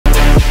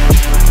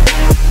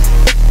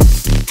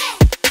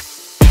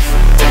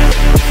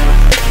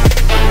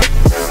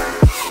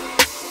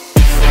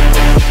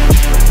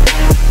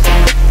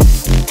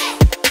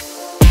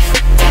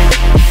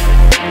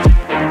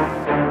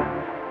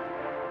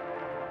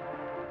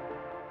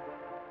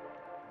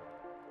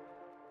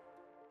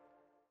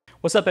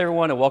What's up,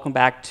 everyone, and welcome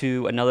back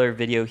to another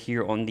video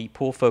here on the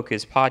Pool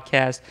Focus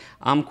podcast.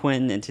 I'm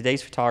Quentin, and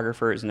today's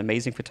photographer is an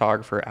amazing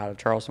photographer out of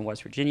Charleston,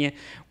 West Virginia,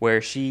 where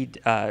she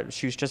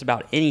shoots just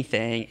about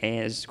anything,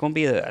 and it's going to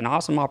be an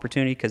awesome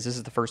opportunity because this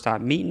is the first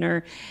time meeting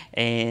her,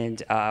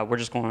 and we're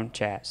just going to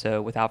chat.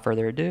 So without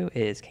further ado,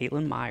 is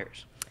Kaitlyn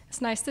Myers.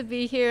 It's nice to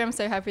be here. I'm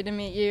so happy to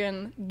meet you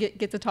and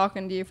get to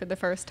talking to you for the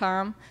first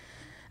time.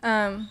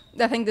 I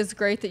think it's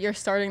great that you're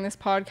starting this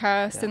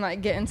podcast and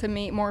like getting to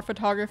meet more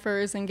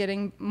photographers and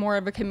getting more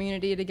of a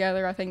community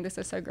together. I think this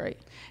is so great.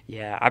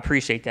 Yeah, I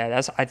appreciate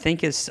that. I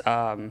think it's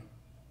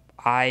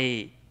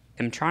I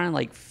am trying to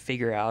like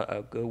figure out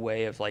a good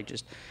way of like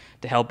just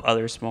to help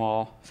other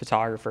small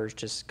photographers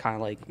just kind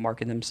of like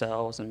market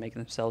themselves and make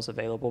themselves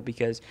available,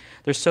 because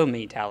there's so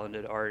many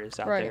talented artists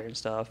out there and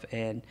stuff,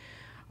 and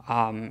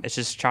it's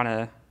just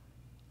trying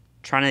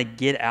to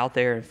get out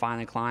there and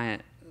find a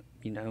client.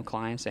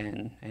 Clients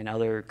and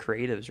other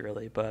creatives,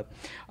 really. But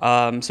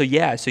so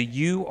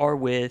you are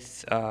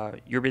with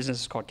your business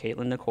is called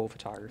Kaitlyn Nichole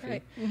Photography.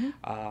 Right.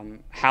 Mm-hmm.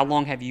 How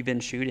long have you been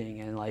shooting,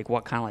 and like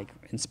what kind of like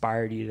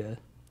inspired you to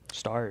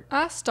start?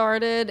 I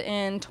started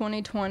in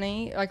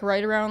 2020, like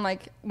right around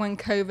like when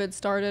COVID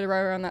started,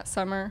 right around that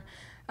summer.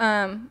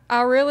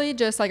 I really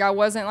just like I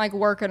wasn't like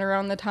working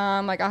around the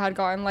time. Like I had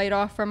gotten laid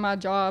off from my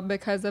job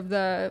because of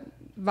the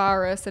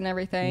virus and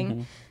everything.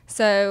 Mm-hmm.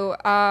 So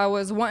I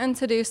was wanting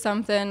to do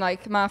something.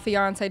 Like my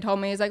fiance told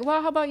me, he's like,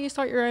 well, how about you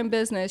start your own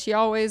business? You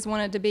always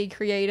wanted to be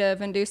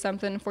creative and do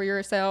something for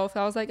yourself.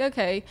 I was like,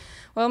 okay,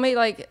 well,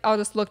 I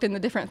just looked into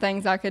different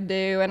things I could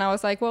do. And I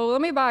was like, well,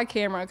 let me buy a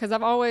camera, because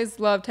I've always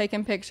loved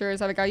taking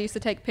pictures. Like I used to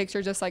take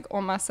pictures just like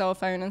on my cell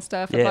phone and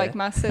stuff of like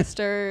my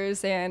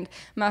sisters and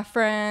my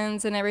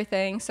friends and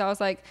everything. So I was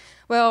like,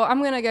 well, I'm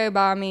going to go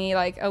buy me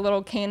like a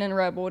little Canon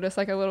Rebel, just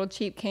like a little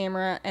cheap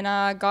camera. And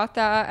I got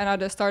that, and I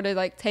just started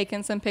like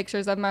taking some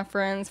pictures of my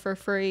friends for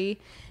free.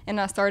 And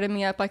I started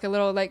me up like a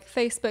little like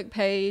Facebook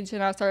page,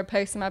 and I started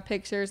posting my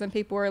pictures, and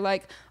people were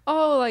like,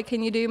 oh, like,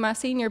 can you do my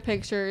senior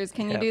pictures?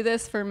 Can you do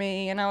this for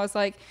me? And I was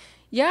like,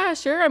 yeah,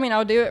 sure. I mean,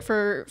 I'll do it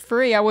for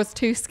free. I was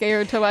too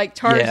scared to like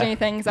charge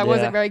anything because I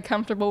wasn't very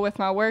comfortable with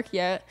my work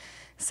yet.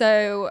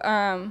 So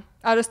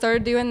I just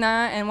started doing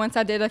that, and once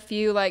I did a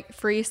few like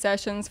free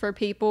sessions for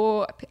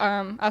people,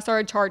 I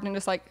started charging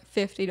just like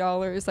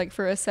 $50 like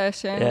for a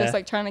session, just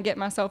like trying to get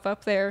myself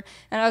up there.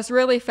 And I just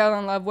really fell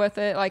in love with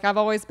it. Like I've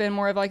always been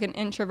more of like an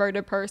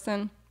introverted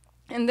person,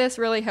 and this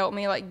really helped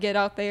me like get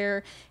out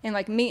there and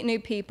like meet new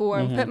people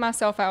and put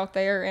myself out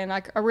there. And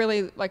I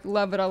really like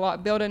love it a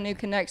lot, building new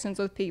connections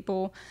with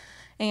people,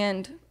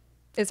 and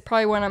it's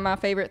probably one of my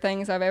favorite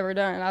things I've ever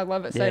done. I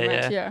love it so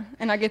much. Yeah.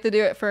 And I get to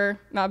do it for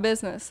my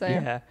business. So.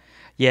 Yeah.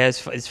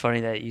 It's funny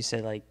that you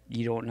said like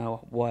you don't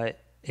know what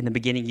in the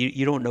beginning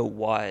you don't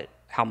know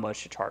how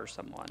much to charge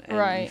someone,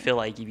 and you feel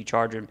like if you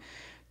charge them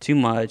too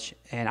much,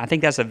 and I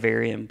think that's a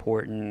very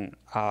important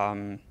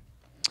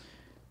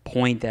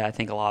point that I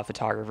think a lot of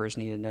photographers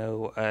need to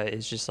know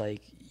is just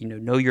like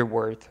know your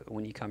worth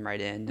when you come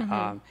right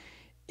in.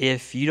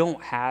 If you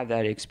don't have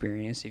that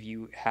experience, if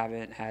you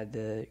haven't had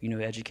the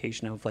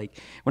education of like,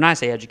 when I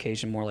say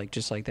education, more like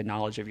just like the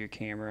knowledge of your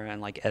camera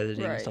and like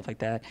editing and stuff like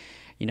that,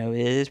 it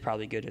is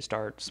probably good to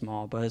start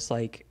small. But it's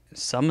like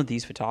some of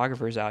these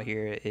photographers out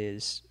here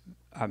is,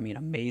 I mean,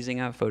 amazing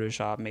at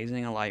Photoshop,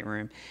 amazing at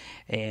Lightroom,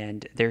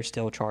 and they're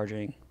still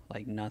charging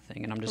like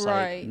nothing. And I'm just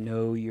like,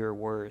 know your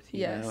worth,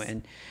 you know?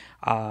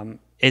 And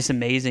it's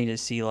amazing to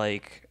see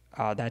like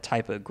that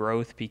type of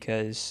growth,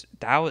 because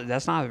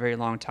that's not a very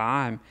long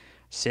time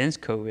since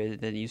COVID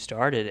that you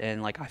started,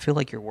 and like I feel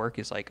like your work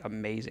is like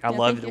amazing. I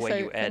love the way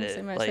you edit.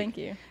 So much. Like, thank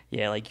you.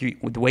 Yeah, like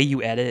the way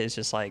you edit is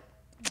just like,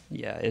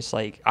 it's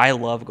like I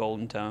love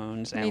golden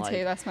tones. And Me like,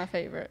 too. That's my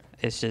favorite.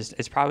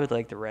 It's probably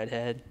like the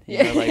redhead.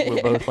 You know, like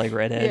we're both like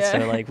redheads, so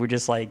like we're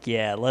just like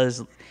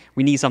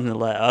we need something to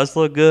let us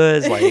look good.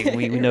 It's like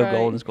we know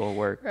golden's gonna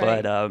work,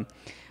 but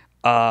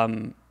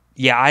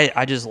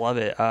I just love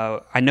it.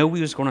 I know we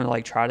was going to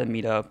like try to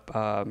meet up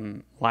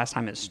last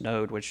time it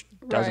snowed, which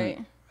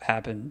doesn't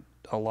happen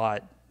a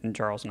lot in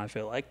Charleston, I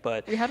feel like,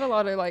 but we had a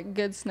lot of like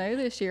good snow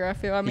this year.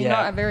 I mean,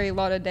 not a very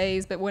lot of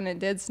days, but when it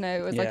did snow,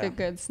 it was like a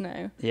good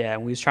snow. Yeah,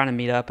 and we was trying to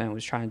meet up and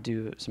was trying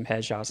to do some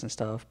headshots and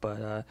stuff,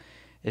 but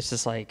it's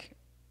just like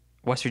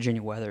West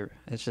Virginia weather.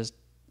 It's just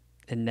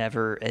it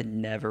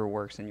never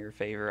works in your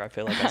favor, I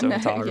feel like, as a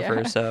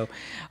photographer. So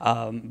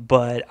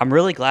but I'm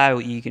really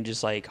glad you can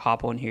just like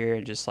hop on here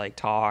and just like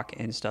talk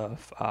and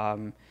stuff,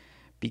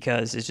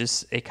 because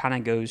it kind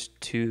of goes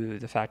to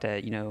the fact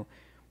that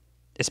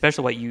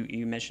especially what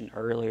you mentioned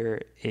earlier,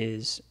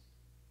 is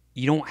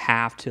you don't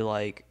have to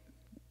like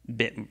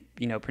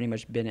pretty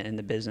much been in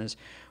the business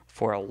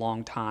for a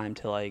long time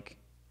to like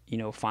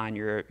find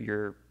your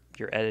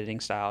editing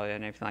style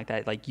and everything like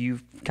that. Like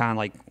you've kind of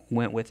like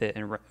went with it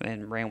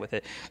and ran with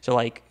it. So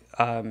like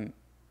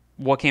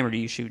what camera do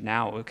you shoot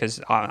now? Because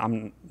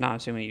I'm not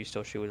assuming you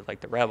still shoot with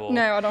like the Rebel.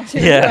 No, I don't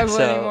shoot with the Rebel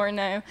anymore.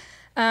 No.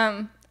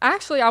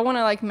 Actually, I want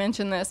to like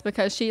mention this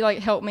because she like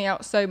helped me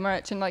out so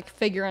much and like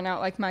figuring out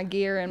like my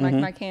gear and like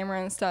my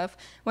camera and stuff.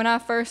 When I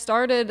first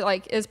started,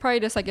 like it's probably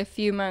just like a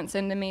few months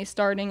into me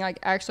starting like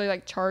actually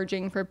like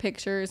charging for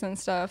pictures and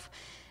stuff.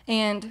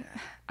 And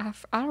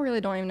I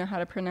really don't even know how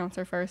to pronounce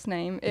her first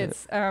name.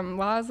 It's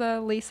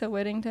Lisa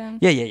Whittington.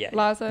 Yeah.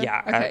 Liza?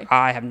 Yeah, Okay.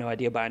 I have no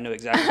idea, but I know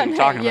exactly what you're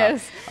talking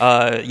Yes.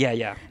 about.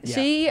 Yeah.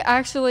 She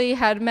actually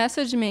had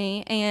messaged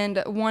me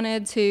and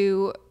wanted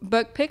to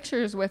book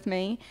pictures with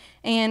me.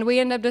 And we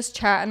ended up just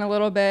chatting a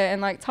little bit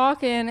and like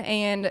talking.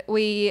 And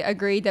we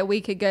agreed that we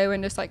could go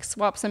and just like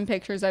swap some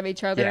pictures of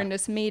each other and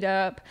just meet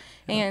up.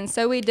 And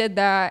so we did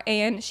that.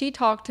 And she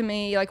talked to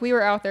me, like we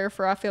were out there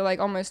for, I feel like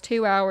almost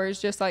 2 hours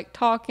just like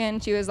talking.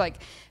 She was like,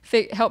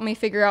 helped me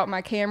figure out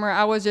my camera.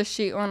 I was just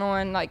shooting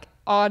on like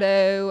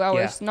auto. I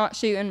was not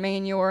shooting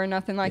manual or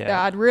nothing like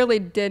that. I really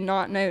did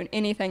not know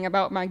anything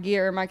about my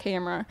gear or my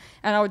camera,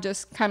 and I was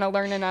just kind of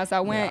learning as I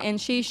went. And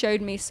she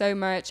showed me so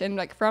much, and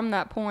like from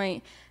that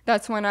point,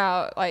 that's when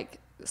I like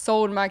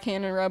sold my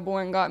Canon Rebel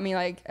and got me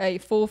like a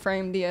full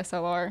frame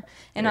DSLR.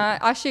 And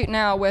I shoot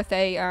now with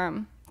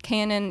a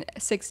Canon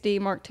 6D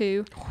Mark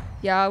II.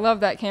 Yeah, I love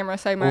that camera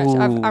so much.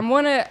 I'm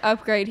want to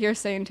upgrade here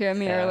soon to a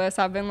mirrorless.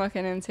 I've been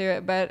looking into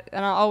it,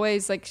 and I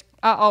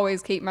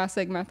always keep my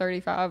Sigma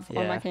 35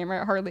 on my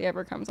camera. It hardly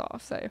ever comes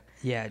off. So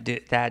yeah,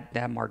 dude,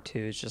 that Mark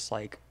II is just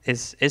like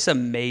it's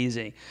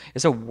amazing.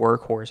 It's a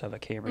workhorse of a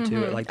camera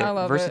too. Like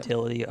the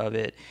versatility of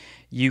it.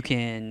 You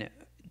can,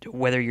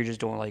 whether you're just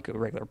doing like a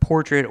regular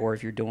portrait or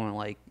if you're doing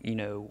like, you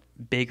know,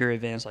 bigger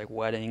events like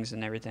weddings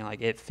and everything,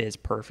 like it fits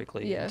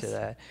perfectly into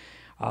that.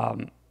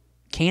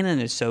 Canon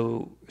is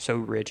so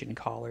rich in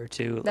color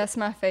too. That's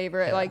my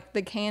favorite. Like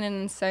the Canon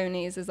and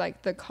Sony's is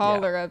like the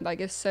color of like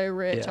is so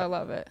rich. I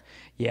love it.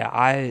 Yeah,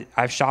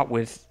 I've shot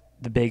with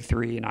the big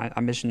three, and I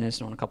mentioned this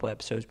on a couple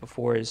episodes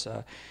before. Is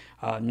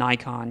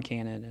Nikon,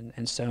 Canon,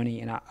 and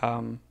Sony,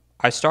 and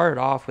I started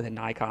off with a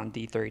Nikon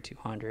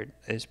D3200.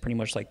 It's pretty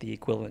much like the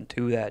equivalent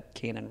to that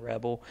Canon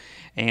Rebel,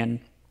 and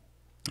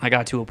I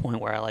got to a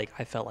point where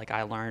I felt like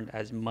I learned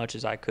as much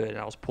as I could, and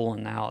I was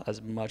pulling out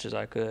as much as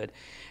I could.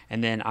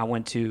 And then I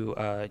went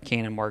to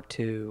Canon Mark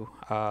II,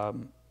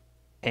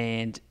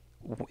 and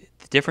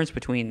the difference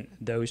between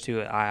those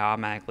two, I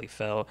automatically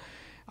felt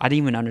I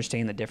didn't even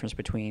understand the difference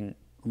between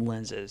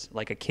lenses,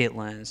 like a kit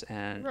lens,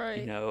 and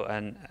you know,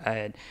 and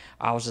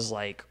I was just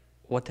like,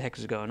 what the heck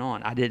is going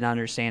on? I didn't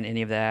understand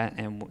any of that.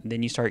 And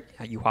then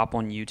you hop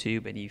on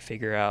YouTube and you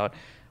figure out,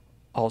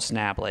 oh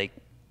snap, like.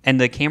 And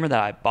the camera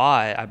that I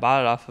bought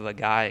it off of a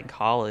guy in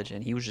college,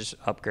 and he was just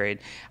upgrade.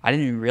 I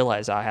didn't even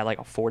realize I had like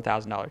a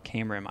 $4,000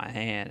 camera in my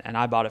hand, and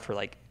I bought it for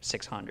like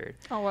 $600.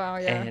 Oh wow,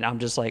 yeah. And I'm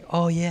just like,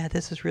 oh yeah,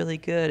 this is really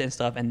good and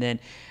stuff. And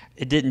then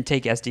it didn't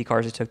take SD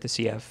cards; it took the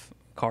CF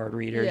card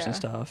readers and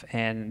stuff,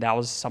 and that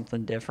was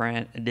something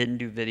different. It didn't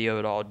do video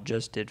at all;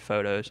 just did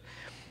photos.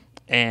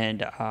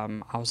 And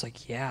I was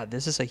like, yeah,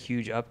 this is a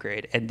huge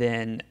upgrade. And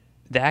then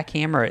that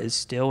camera is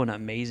still an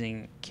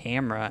amazing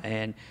camera,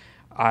 and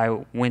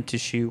I went to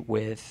shoot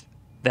with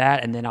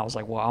that, and then I was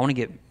like, well, I want to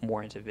get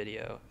more into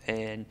video.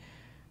 And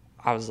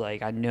I was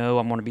like, I know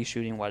I'm going to be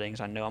shooting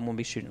weddings. I know I'm going to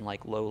be shooting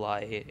like low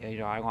light. You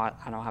know, I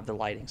don't have the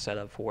lighting set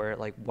up for it.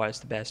 Like, what is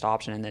the best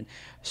option? And then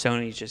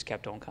Sony's just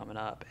kept on coming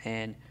up.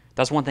 And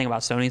that's one thing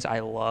about Sony's I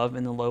love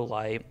in the low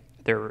light.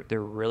 They're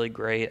really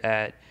great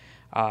at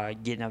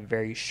getting a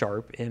very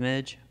sharp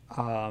image.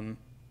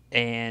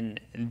 And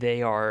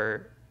they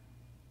are,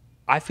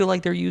 I feel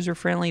like they're user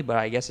friendly, but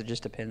I guess it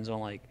just depends on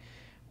like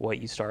what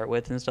you start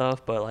with and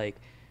stuff. But like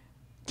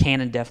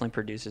Canon definitely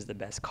produces the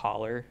best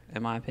color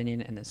in my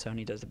opinion, and then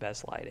Sony does the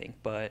best lighting.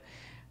 But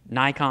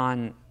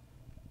Nikon,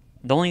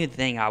 the only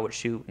thing I would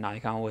shoot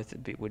Nikon with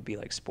would be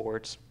like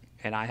sports,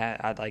 and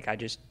I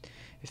just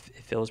it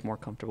feels more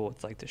comfortable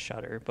with like the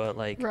shutter. But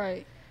like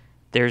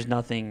there's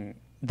nothing,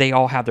 they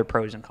all have their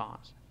pros and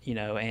cons, you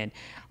know. And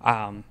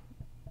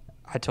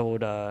I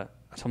told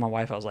my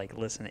wife, I was like,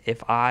 listen,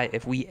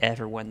 if we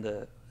ever win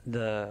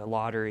the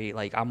lottery,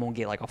 like I'm gonna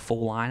get like a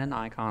full line of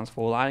Nikons,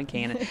 full line of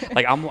Canon.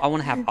 Like I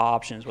want to have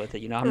options with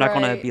it, you know. I'm not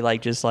gonna be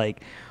like just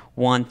like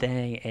one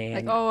thing and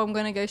like, oh, I'm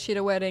gonna go shoot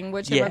a wedding.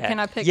 Which one can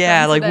I pick?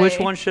 Yeah, like today? Which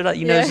one should I?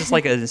 You know, it's just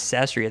like an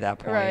accessory at that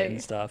point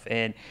and stuff.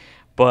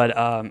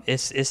 But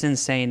it's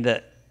insane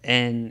that.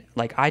 And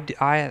like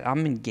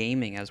I'm in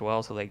gaming as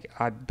well, so like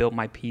I built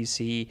my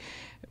PC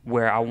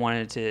where I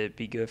wanted to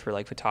be good for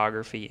like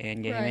photography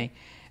and gaming.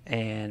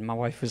 And my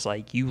wife was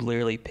like, you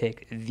literally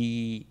pick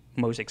the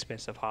most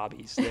expensive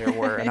hobbies there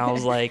were. And I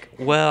was like,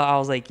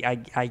 well,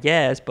 I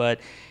guess, but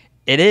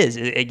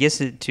it gets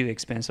it too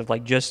expensive.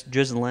 Like just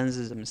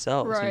lenses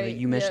themselves. You know,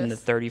 you mentioned the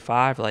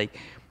 35, like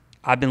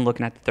I've been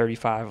looking at the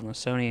 35 on the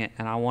Sony,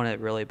 and I want it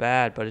really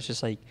bad, but it's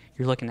just like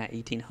you're looking at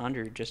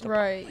 1800 just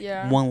Right, like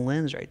yeah. one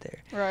lens right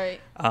there.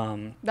 Right.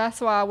 That's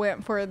why I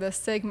went for the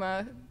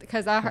Sigma,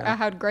 because I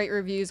had great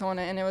reviews on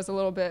it, and it was a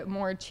little bit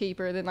more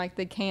cheaper than like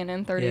the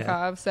Canon 35.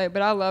 Yeah. So,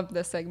 but I love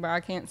the Sigma. I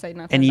can't say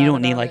nothing. And you bad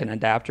don't need about like it. an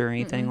adapter or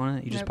anything on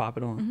it. You just Nope. pop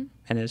it on,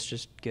 and it's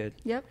just good.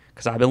 Yep.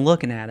 Because I've been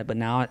looking at it, but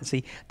now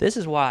see, this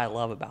is what I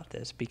love about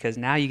this, because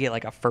now you get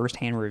like a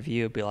first-hand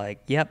review. Be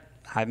like, yep,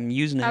 I'm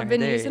using it. I've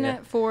been using yeah.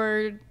 it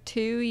for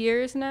 2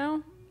 years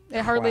now.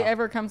 It hardly Wow.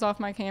 ever comes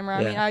off my camera.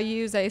 I Yeah. mean, I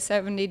use a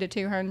 70 to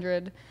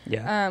 200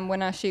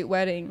 when I shoot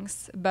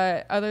weddings.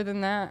 But other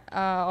than that,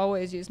 I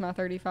always use my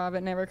 35.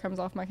 It never comes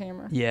off my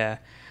camera. Yeah.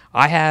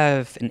 I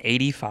have an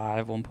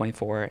 85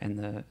 1.4 and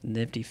the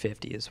Nifty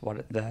 50 is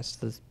that's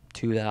the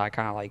two that I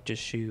kind of like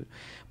just shoot.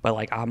 But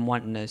like I'm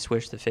wanting to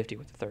switch the 50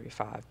 with the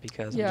 35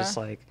 because I'm just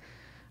like,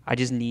 I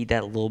just need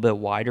that a little bit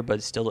wider,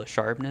 but still a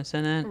sharpness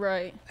in it.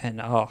 Right.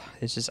 And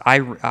it's just,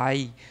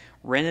 I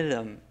rented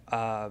them.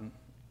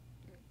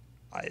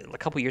 A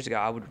couple years ago,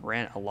 I would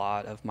rent a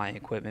lot of my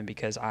equipment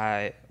because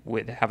I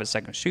would have a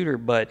second shooter,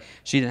 but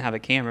she didn't have a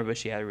camera, but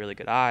she had a really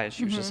good eye.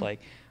 She was just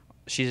like,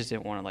 she just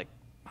didn't want to, like,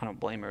 I don't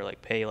blame her,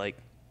 like pay like,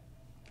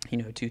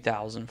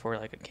 $2,000 for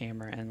like a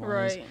camera and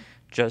lens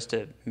just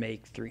to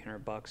make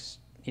 $300.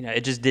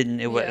 It just didn't.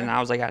 And I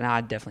was like, no,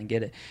 I definitely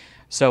get it.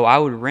 So I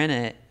would rent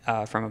it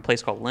from a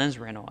place called Lens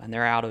Rental, and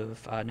they're out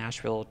of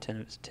Nashville,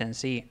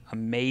 Tennessee.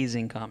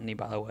 Amazing company,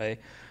 by the way.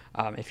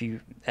 If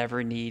you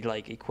ever need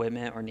like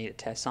equipment or need to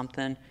test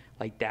something,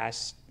 like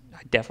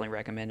I definitely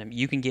recommend them.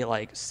 You can get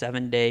like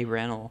 7-day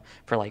rental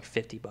for like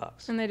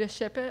 $50. And they just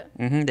ship it?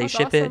 They That's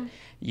ship awesome. it.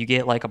 You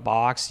get like a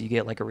box, you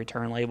get like a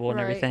return label and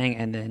everything,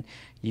 and then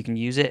you can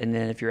use it. And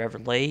then if you're ever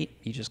late,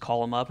 you just call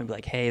them up and be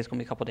like, hey, it's going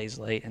to be a couple days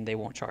late, and they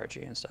won't charge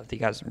you and stuff. They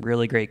got some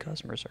really great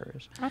customer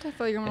service. I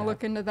definitely want to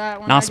look into that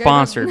one. Not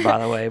sponsored, by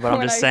the way, but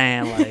I'm just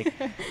saying, like,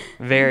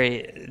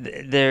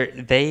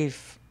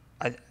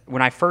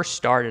 when I first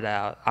started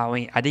out, I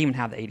didn't even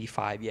have the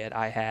 85 yet.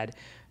 I had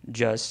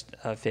just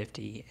a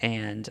 50,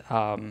 and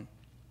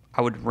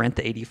I would rent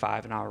the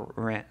 85, and I would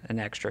rent an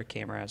extra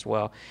camera as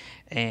well.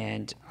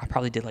 And I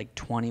probably did like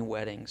 20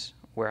 weddings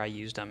where I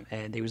used them.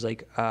 And he was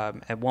like,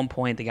 at one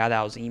point, the guy that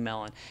I was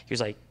emailing, he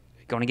was like,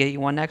 going to get you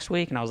one next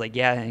week? And I was like,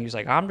 yeah. And he was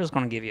like, I'm just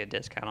going to give you a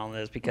discount on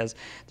this because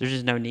there's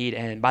just no need.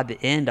 And by the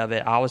end of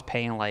it, I was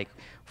paying like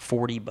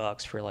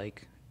 $40 for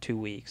like 2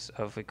 weeks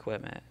of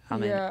equipment. I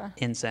mean,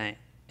 insane.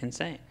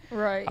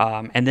 Right.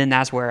 And then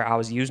that's where I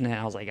was using it.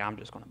 I was like, I'm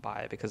just going to buy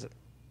it because,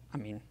 I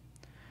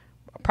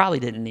probably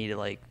didn't need to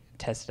like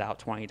test it out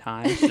 20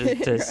 times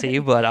to see,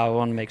 but I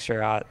want to make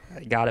sure I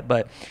got it.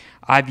 But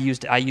I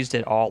used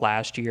it all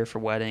last year for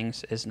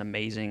weddings. It's an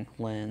amazing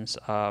lens.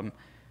 I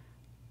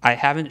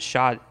haven't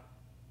shot.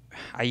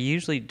 I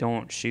usually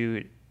don't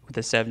shoot with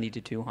a 70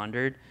 to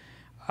 200.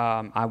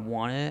 I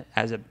want it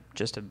as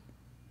just a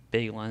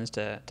big lens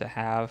to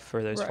have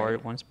for those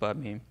forward ones. But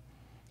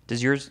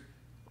does yours?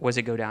 Was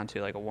it go down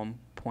to like a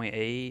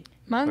 1.8?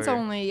 Mine's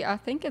I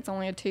think it's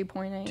only a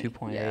 2.8.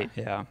 2.8,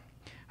 yeah.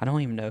 I don't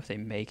even know if they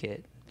make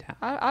it down.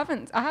 I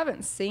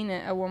haven't seen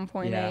it at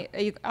 1.8.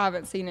 Yeah. I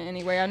haven't seen it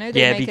anyway. I know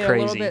they make it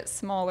crazy. a little bit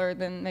smaller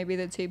than maybe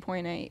the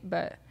 2.8,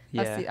 but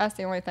that's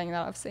the only thing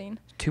that I've seen.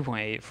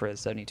 2.8 for a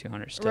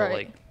 7200 still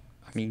like,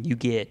 you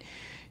get,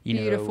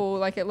 beautiful,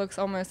 like it looks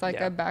almost like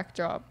a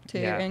backdrop too,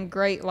 and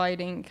great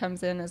lighting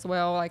comes in as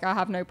well. Like I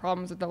have no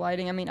problems with the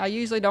lighting. I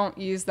usually don't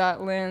use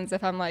that lens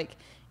if I'm like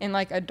in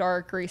like a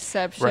dark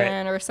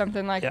reception or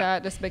something like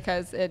that, just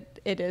because it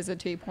is a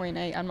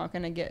 2.8. I'm not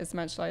going to get as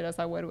much light as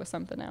I would with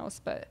something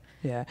else. But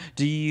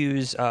do you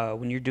use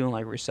when you're doing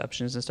like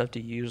receptions and stuff,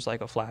 do you use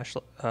like a flash?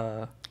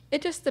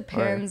 It just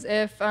depends.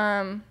 If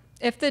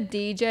the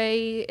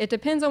DJ, it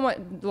depends on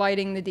what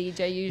lighting the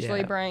DJ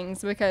usually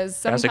brings, because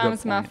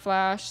sometimes my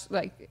flash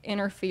like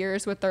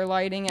interferes with their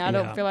lighting. I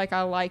don't feel like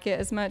I like it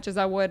as much as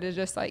I would to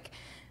just like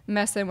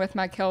messing with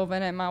my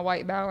Kelvin and my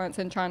white balance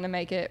and trying to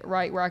make it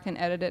right where I can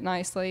edit it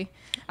nicely.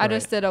 I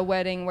just did a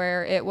wedding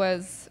where it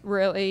was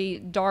really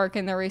dark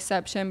in the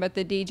reception, but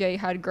the DJ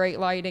had great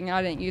lighting.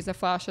 I didn't use a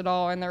flash at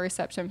all, and the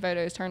reception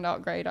photos turned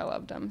out great. I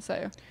loved them.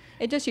 So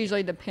it just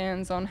usually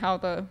depends on how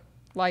the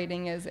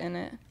lighting is in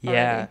it.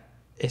 Yeah.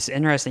 It's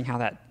interesting how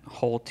that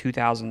whole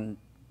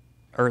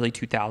early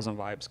 2000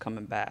 vibes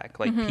coming back.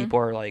 Like people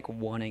are like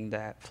wanting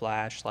that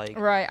flash, like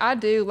I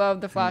do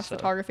love the flash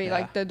photography,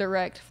 like the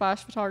direct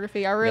flash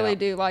photography. I really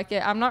do like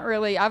it. I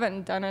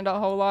haven't done it a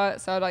whole lot,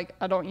 so like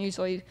I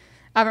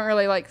haven't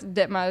really like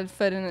dipped my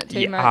foot in it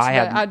too much.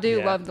 But I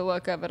do love the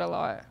look of it a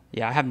lot.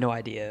 Yeah, I have no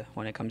idea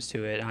when it comes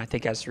to it, and I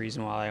think that's the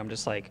reason why I'm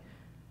just like,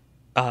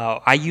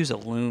 I use a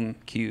Lume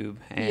Cube,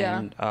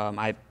 and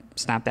I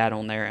snap that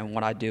on there, and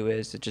what I do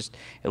is it just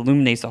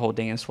illuminates the whole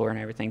dance floor and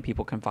everything.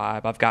 People can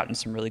vibe. I've gotten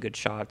some really good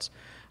shots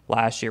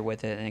last year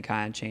with it, and it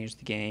kind of changed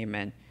the game.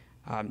 And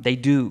they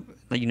do,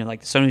 like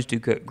the Sonys do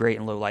great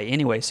in low light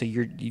anyway, so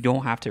you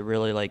don't have to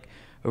really like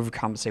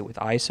overcompensate with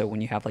ISO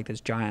when you have like this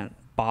giant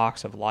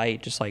box of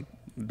light just like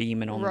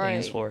beaming on the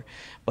dance floor.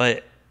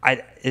 But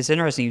it's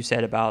interesting you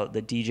said about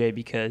the DJ,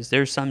 because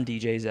there's some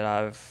DJs that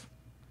I've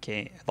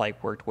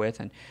worked with,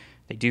 and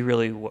they do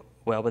really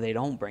well, but they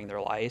don't bring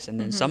their lights. And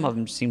then some of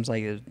them seems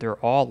like they're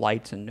all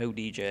lights and no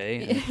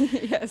DJ. And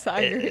Yes,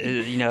 I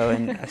agree.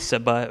 and so,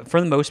 but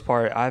for the most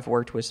part, I've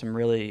worked with some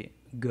really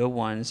good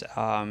ones.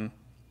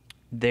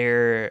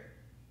 There's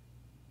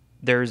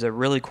a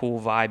really cool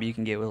vibe you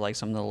can get with like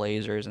some of the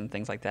lasers and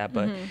things like that.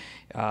 But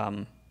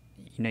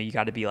you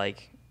got to be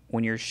like,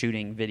 when you're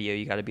shooting video,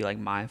 you got to be like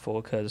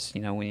mindful, because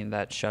when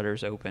that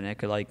shutter's open, it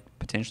could like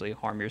potentially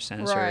harm your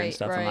sensor and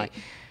stuff. And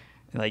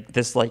like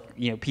this,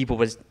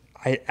 people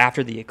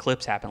after the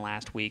eclipse happened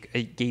last week,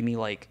 it gave me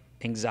like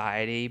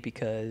anxiety,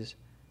 because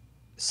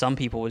some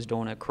people was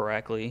doing it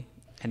correctly,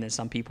 and then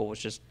some people was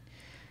just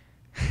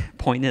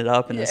pointing it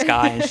up in the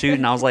sky and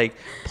shooting. I was like,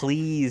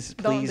 please,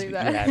 Don't do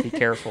that. be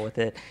careful with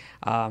it.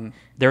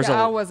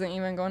 I wasn't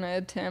even going to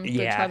attempt to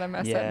try to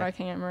mess up my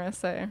camera.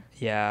 So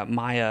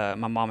my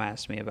mom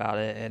asked me about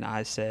it, and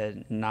I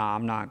said, nah,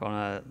 I'm not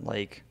gonna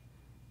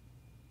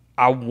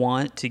I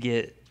want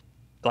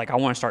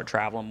to start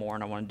traveling more,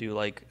 and I want to do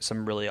like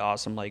some really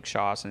awesome like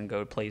shots and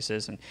go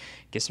places and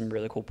get some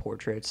really cool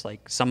portraits.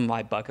 Like some of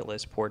my bucket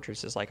list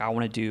portraits is like, I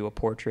want to do a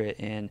portrait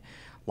in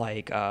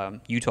like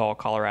Utah,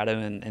 Colorado,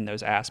 and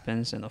those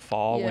aspens in the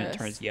fall when it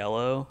turns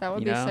yellow. That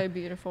would be so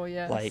beautiful.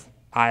 Yes. Like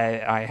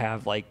I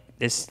have like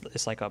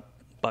it's like a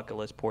bucket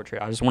list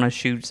portrait. I just want to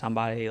shoot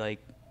somebody like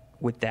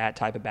with that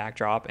type of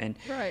backdrop, and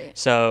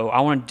so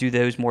I want to do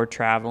those more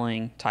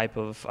traveling type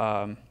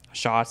of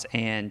shots.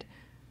 And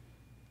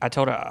I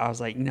told her, I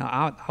was like,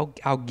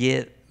 I'll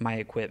get my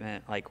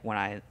equipment like when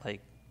I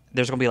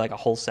there's gonna be like a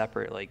whole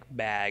separate like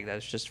bag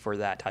that's just for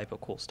that type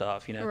of cool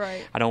stuff.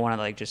 I don't want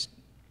to like just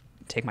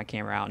take my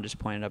camera out and just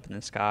point it up in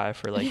the sky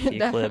for like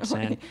the eclipse.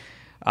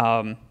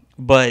 And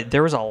but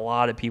there was a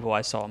lot of people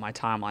I saw on my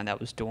timeline that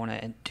was doing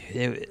it, and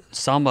dude,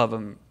 some of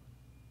them,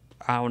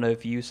 I don't know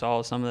if you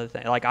saw some of the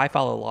things. Like I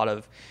follow a lot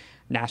of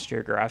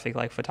National Geographic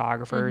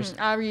photographers.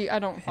 I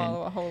don't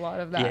follow a whole lot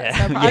of that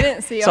stuff. I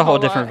didn't see it's a whole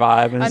different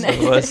vibe, and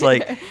so it's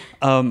like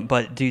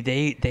but dude,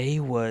 they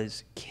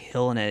was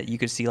killing it. You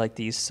could see like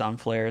these sun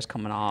flares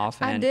coming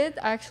off, and I did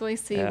actually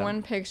see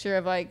one picture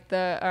of like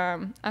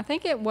the I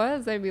think it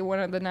was maybe one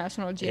of the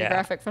National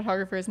Geographic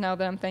photographers. Now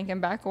that I'm thinking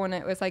back on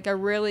it, was like a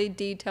really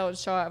detailed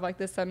shot of like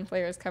the sun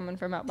flares coming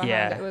from out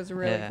behind. It was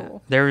really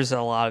cool. There was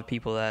a lot of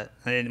people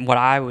and what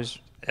I was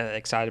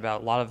excited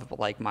about, a lot of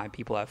like my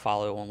people that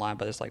follow online,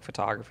 but it's like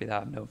photography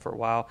that I've known for a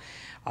while.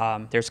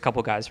 There's a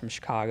couple guys from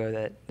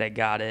Chicago that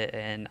got it,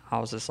 and I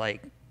was just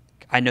like,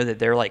 I know that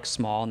they're like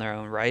small in their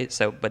own right,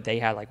 so but they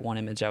had like one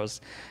image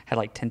had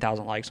like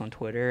 10,000 likes on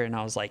Twitter, and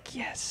I was like,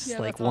 yes,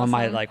 like one of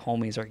my like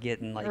homies are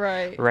getting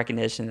like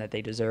recognition that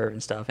they deserve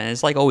and stuff, and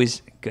it's like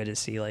always good to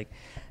see like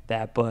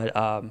that. But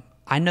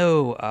I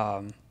know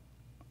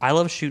I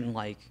love shooting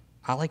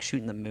I like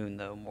shooting the moon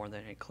though more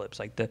than an eclipse.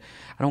 I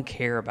don't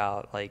care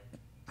about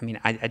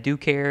I do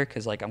care,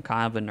 because like I'm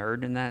kind of a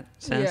nerd in that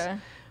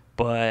sense.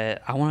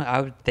 But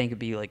I would think it'd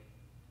be like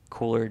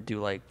cooler to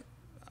do like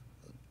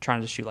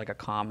trying to shoot like a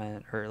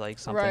comet or like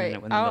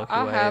something. I'll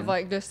have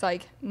like just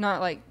like not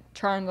like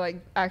trying to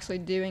like actually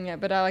doing it,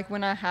 but I like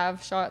when I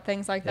have shot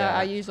things like that,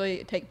 I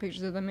usually take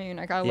pictures of the moon.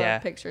 Like I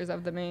love pictures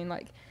of the moon.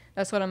 Like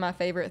that's one of my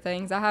favorite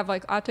things.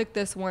 I took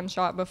this one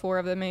shot before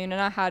of the moon,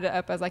 and I had it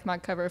up as like my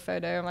cover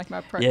photo and like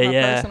my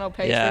personal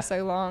page for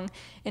so long.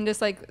 And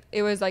just like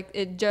it was like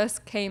it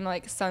just came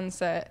like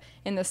sunset,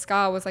 and the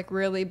sky was like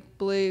really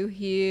blue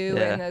hue,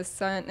 and the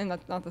sun, and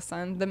not the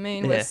sun, the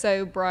moon was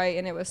so bright,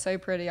 and it was so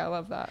pretty. I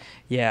love that.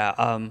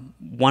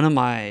 One of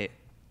my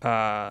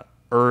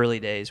early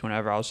days,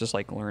 whenever I was just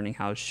like learning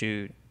how to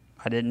shoot,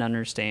 I didn't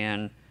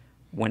understand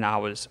when I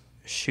was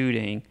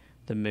shooting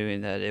the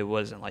moon that it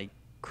wasn't like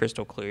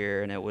crystal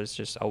clear, and it was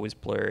just always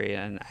blurry,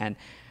 and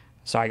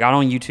so I got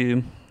on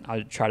YouTube. I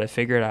would try to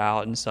figure it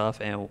out and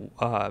stuff, and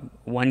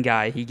one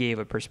guy, he gave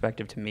a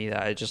perspective to me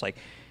that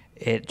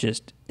it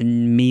just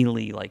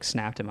immediately like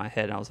snapped in my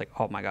head, and I was like,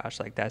 oh my gosh,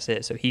 like that's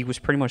it. So he was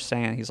pretty much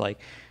saying, he's like,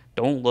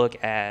 don't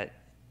look at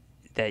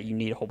that you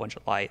need a whole bunch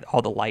of light,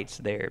 all the light's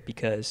there,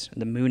 because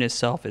the moon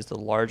itself is the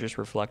largest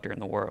reflector in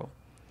the world.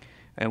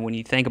 And when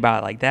you think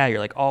about it like that, you're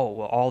like, oh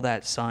well, all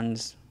that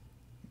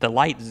the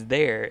light is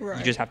there,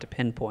 you just have to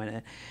pinpoint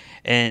it.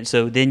 And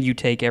so then you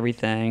take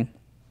everything,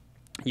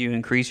 you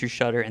increase your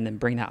shutter, and then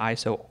bring that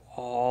ISO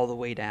all the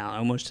way down,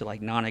 almost to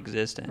like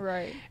non-existent.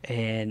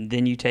 And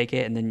then you take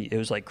it, and then it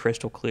was like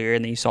crystal clear,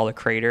 and then you saw the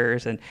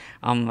craters, and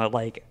I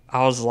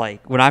was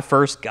like, when I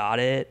first got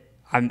it,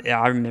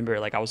 I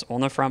remember like I was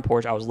on the front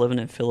porch. I was living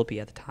in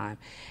Philippi at the time,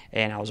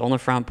 and I was on the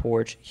front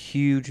porch,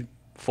 huge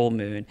full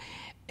moon,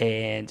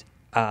 and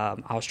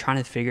I was trying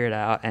to figure it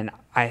out, and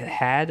I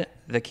had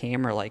the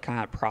camera like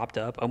kind of propped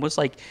up, almost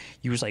like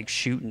you was like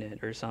shooting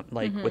it or something,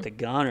 like with a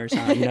gun or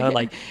something,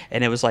 like,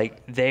 and it was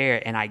like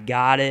there, and I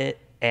got it,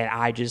 and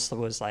I just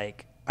was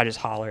like, I just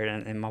hollered,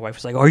 and my wife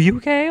was like, are you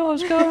okay?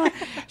 What's going on?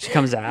 She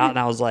comes out, and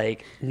I was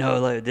like, no,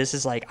 look, this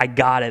is like, I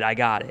got it.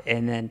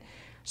 And then,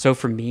 so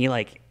for me,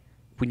 like,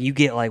 when you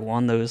get like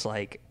one of those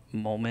like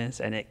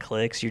moments and it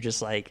clicks, you're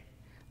just like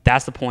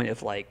that's the point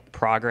of like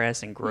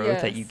progress and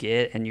growth that you Yes.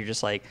 get, and you're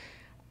just like,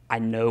 I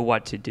know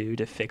what to do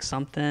to fix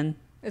something.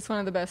 It's one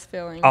of the best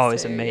feelings. Oh,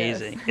 it's too,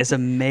 amazing. yes. It's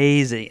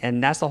amazing.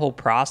 And that's the whole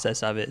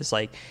process of it. It's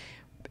like,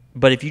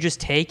 but if you just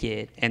take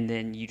it and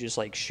then you just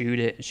like shoot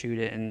it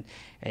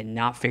and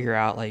not figure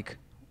out like,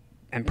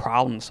 and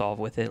problem solve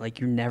with it, like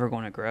you're never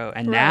going to grow.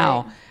 And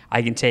now Right.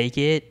 I can take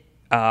it.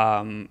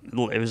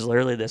 It was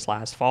literally this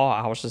last fall.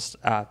 I was just,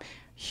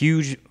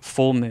 huge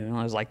full moon.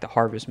 It was like the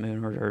harvest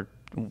moon or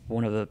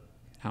one of the,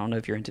 I don't know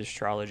if you're into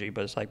astrology,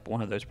 but it's like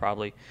one of those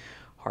probably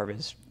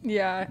harvest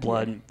Yeah.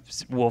 blood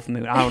wolf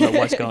moon. I don't know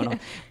what's going on,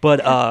 but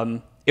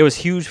it was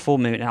huge full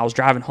moon, and I was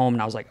driving home,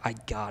 and I was like, I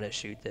gotta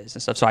shoot this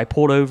and stuff. So I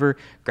pulled over,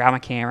 grabbed my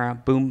camera,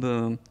 boom,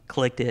 boom,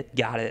 clicked it,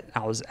 got it.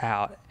 I was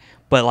out.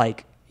 But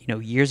like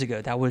years ago,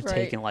 that would have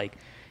Right. taken like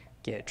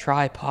get a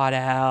tripod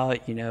out,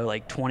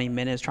 like 20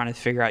 minutes trying to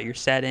figure out your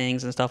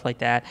settings and stuff like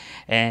that.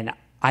 And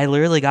I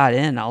literally got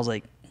in, and I was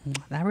like,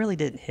 that really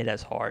didn't hit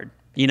as hard.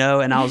 And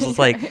I was just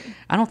like,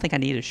 I don't think I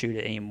need to shoot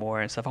it anymore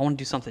and stuff. I want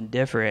to do something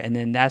different. And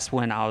then that's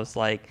when I was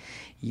like,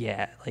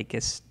 yeah, like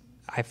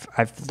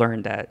I've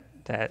learned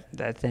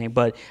that thing.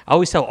 But I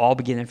always tell all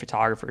beginning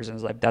photographers, and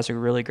it's like, that's a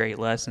really great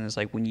lesson. It's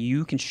like when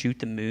you can shoot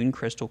the moon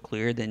crystal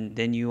clear,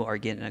 then you are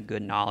getting a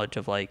good knowledge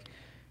of like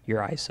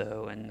your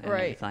ISO and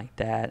Right. everything like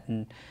that.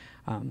 And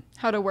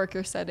How to work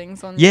your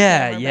settings on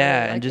Yeah, the camera yeah,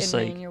 better, and just in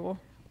like manual.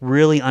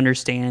 really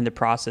understanding the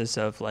process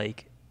of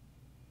like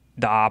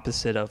the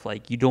opposite of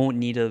like you don't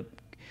need to,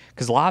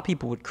 because a lot of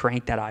people would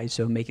crank that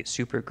ISO, make it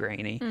super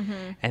grainy,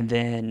 and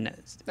then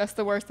That's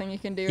the worst thing you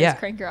can do Yeah. is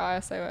crank your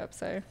ISO up.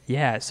 So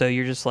yeah, so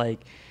you're just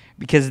like,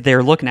 because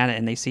they're looking at it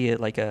and they see it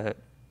like an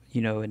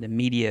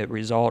immediate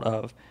result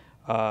of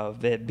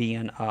it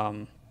being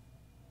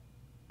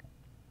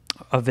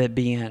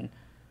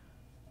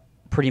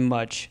pretty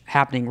much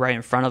happening right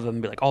in front of them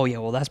and be like, oh yeah,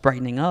 well that's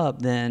brightening up,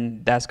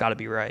 then that's got to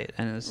be right,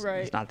 and it's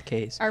Right. not the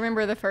case. I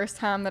remember the first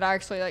time that I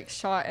actually like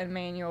shot in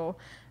manual.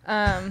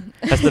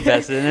 That's the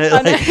best, isn't it?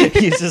 I know. Like,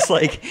 he's just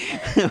like,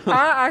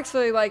 I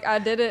actually I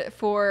did it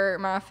for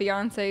my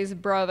fiance's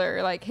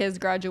brother, like his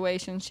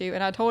graduation shoot,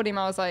 and I told him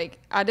I was like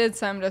I did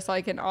some just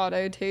like in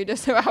auto too,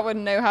 just so I would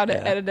know how to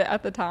Yeah. edit it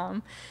at the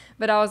time.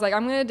 But I was like,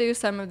 I'm gonna do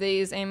some of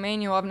these in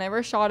manual. I've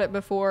never shot it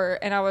before,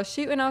 and I was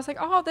shooting. I was like,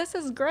 oh, this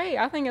is great.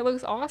 I think it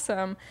looks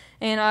awesome.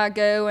 And I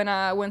go and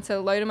I went to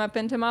load them up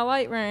into my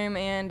Lightroom,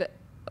 and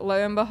lo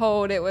and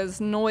behold, it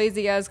was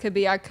noisy as could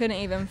be. I couldn't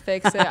even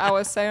fix it. I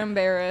was so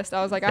embarrassed.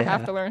 I was like, I have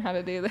Yeah. to learn how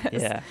to do this.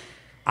 yeah.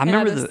 I And I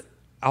remember just-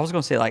 I was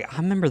gonna say, like, I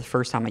remember the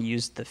first time I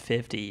used the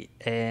 50,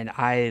 and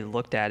I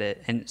looked at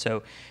it, and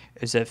so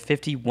it was a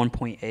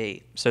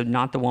 51.8, so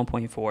not the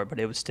 1.4, but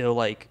it was still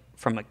like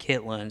from a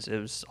kit lens, it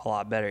was a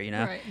lot better,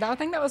 Right. I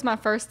think that was my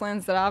first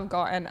lens that I've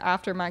gotten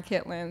after my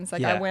kit lens.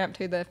 Like Yeah. I went up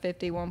to the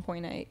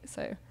 51.8.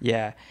 So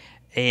Yeah,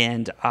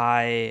 and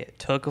I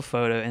took a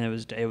photo, and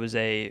it was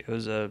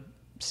a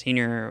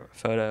senior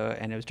photo,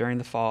 and it was during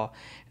the fall,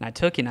 and I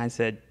took it, and I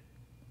said,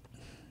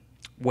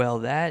 well,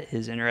 that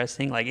is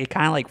interesting. Like, it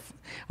kind of like,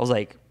 I was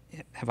like,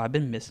 have I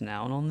been missing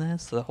out on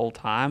this the whole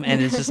time? And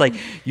it's just like,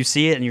 you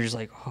see it and you're just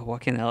like, oh,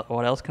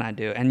 what else can I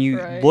do? And you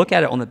Right. look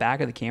at it on the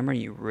back of the camera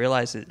and you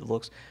realize it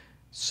looks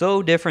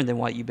so different than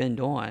what you've been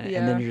doing. And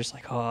Yeah. then you're just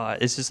like, oh,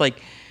 it's just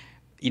like,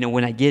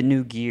 when I get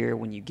new gear,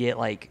 when you get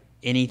like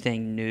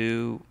anything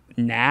new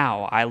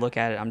now, I look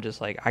at it, I'm just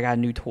like, I got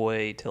a new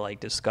toy to like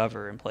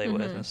discover and play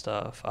with and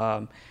stuff.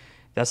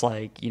 That's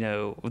like,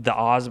 the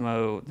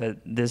Osmo that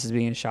this is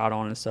being shot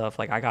on and stuff.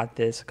 Like, I got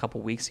this a couple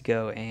weeks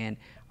ago, and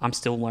I'm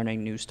still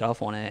learning new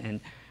stuff on it.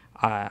 And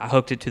I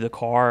hooked it to the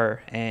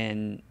car,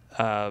 and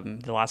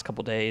the last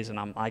couple days, and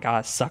I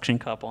got a suction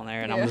cup on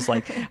there, and I'm Yeah. just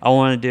like, I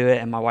want to do it.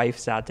 And my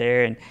wife's out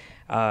there,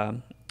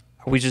 and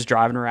we just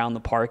driving around the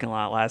parking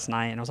lot last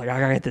night, and I was like, I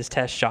gotta get this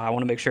test shot. I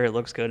want to make sure it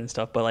looks good and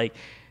stuff. But like,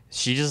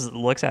 she just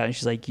looks at it and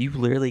she's like, you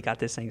literally got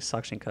this thing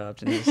suction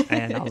cupped. And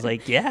I was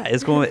like, yeah,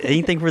 it's going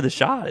anything for the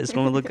shot. It's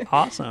going to look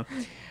awesome.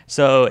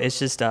 So it's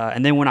just,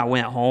 and then when I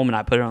went home and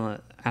I put it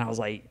on and I was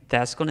like,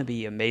 that's going to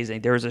be amazing.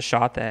 There was a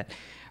shot that,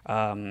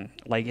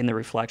 like in the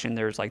reflection,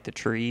 there's like the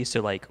tree. So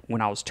like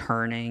when I was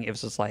turning, it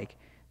was just like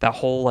that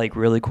whole like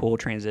really cool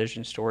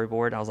transition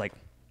storyboard. I was like,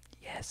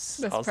 yes.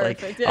 That's I was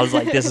perfect. like, I was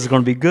like, this is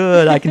going to be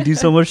good. I can do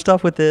so much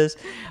stuff with this.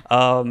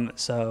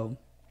 So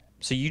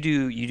you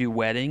do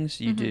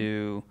weddings, you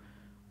do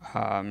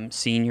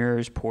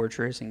seniors,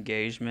 portraits,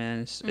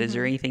 engagements. Is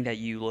there anything that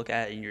you look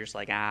at and you're just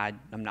like, I'm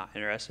not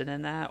interested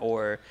in that,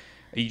 or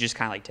you just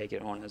kind of like take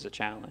it on as a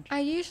challenge?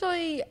 I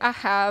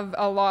have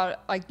a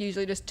lot, like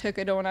usually just took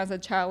it on as a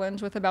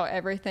challenge with about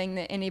everything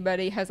that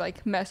anybody has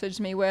like messaged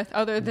me with,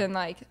 other than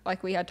like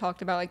we had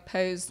talked about, like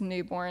posed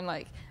newborn.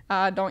 Like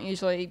I don't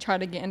usually try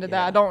to get into that.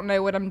 Yeah. I don't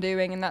know what I'm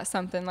doing, and that's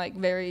something like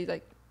very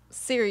like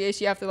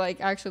serious. You have to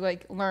like actually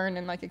like learn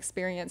and like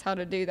experience how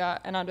to do that,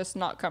 and I'm just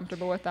not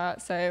comfortable with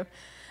that. So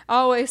I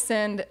always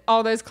send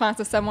all those clients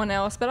to someone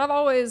else, but I've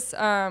always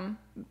kind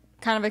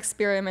of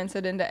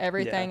experimented into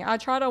everything. Yeah. I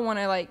try to want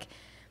to like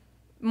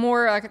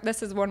more like,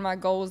 this is one of my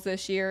goals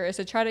this year, is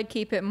to try to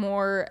keep it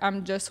more,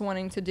 I'm just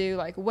wanting to do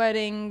like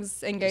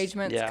weddings,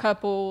 engagements, Yeah.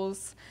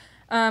 couples.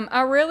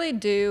 I really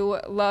do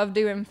love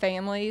doing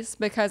families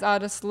because I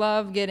just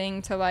love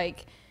getting to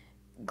like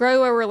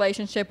grow a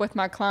relationship with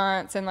my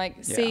clients and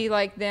like see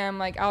like them,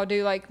 like I'll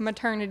do like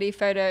maternity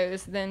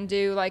photos, then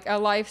do like a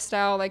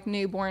lifestyle like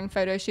newborn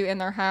photo shoot in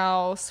their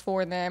house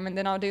for them, and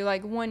then I'll do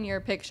like 1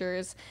 year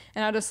pictures.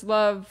 And I just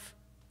love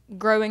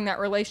growing that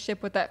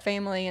relationship with that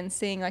family and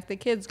seeing like the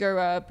kids grow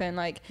up and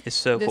like It's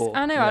so this, cool.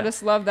 I know, Yeah. I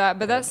just love that.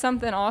 But that's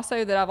something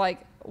also that I've like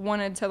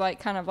wanted to like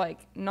kind of like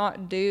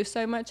not do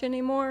so much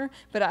anymore,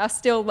 but I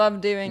still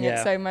love doing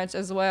it so much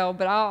as well.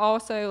 But I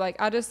also like,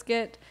 I just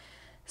get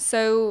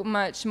so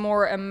much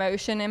more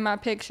emotion in my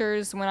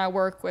pictures when I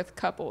work with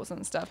couples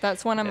and stuff.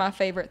 That's one of my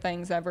favorite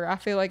things ever. I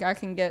feel like I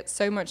can get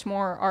so much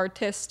more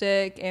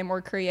artistic and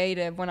more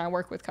creative when I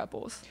work with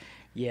couples.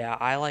 Yeah,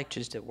 I like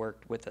just to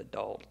work with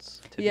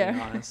adults, to be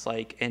honest.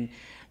 Like, and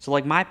so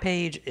like my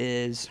page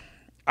is,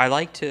 I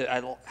like to,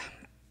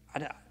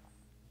 I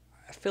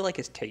feel like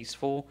it's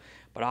tasteful,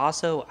 but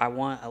also I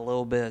want a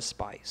little bit of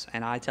spice.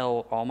 And I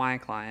tell all my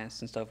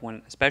clients and stuff,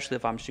 when, especially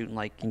if I'm shooting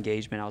like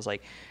engagement, I was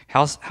like,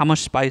 how much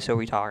spice are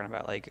we talking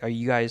about? Like, are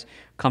you guys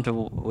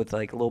comfortable with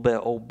like a little bit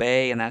of Old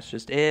Bay and that's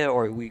just it?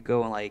 Or are we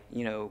going like,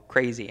 you know,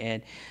 crazy?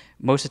 And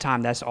most of the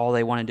time that's all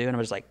they want to do. And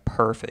I'm just like,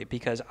 perfect,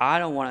 because I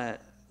don't want to,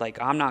 like,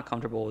 I'm not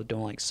comfortable with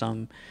doing like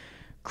some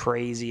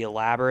crazy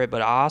elaborate,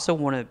 but I also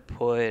want to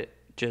put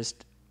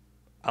just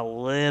a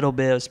little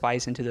bit of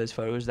spice into those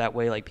photos. That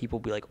way, like, people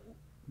be like,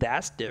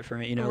 that's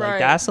different, you know, like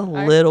that's a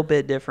little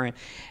bit different.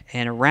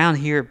 And around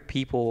here,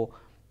 people,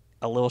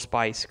 a little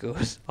spice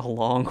goes a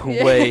long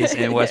ways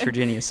in West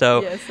Virginia.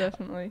 So yes,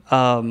 definitely.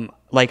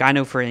 Like I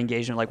know for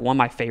engagement, like one of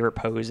my favorite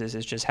poses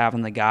is just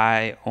having the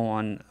guy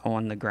on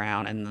the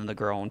ground and then the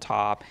girl on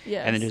top,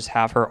 and then just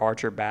have her arch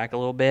her back a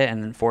little bit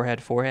and then forehead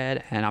to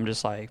forehead, and I'm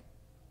just like,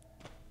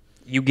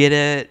 you get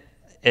it,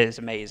 it's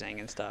amazing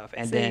and stuff.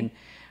 And then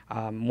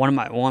one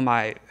of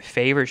my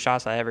favorite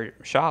shots I ever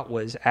shot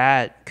was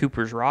at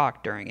Cooper's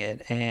Rock during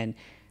it, and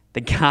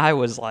the guy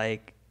was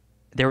like,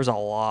 there was a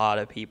lot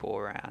of people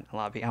around, a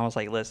lot of people. I was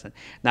like, listen.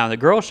 Now the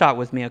girl shot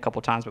with me a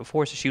couple times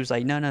before, so she was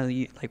like, no,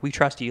 you, like, we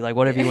trust you, like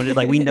whatever you want to do,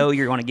 like we know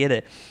you're going to get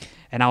it.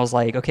 And I was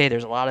like, okay,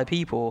 there's a lot of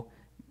people,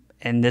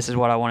 and this is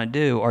what I want to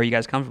do. Are you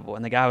guys comfortable?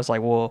 And the guy was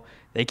like, well,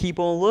 they keep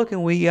on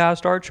looking, we gotta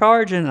start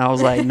charging. And I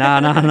was like, nah,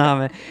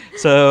 man.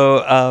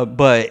 So,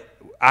 but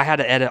I had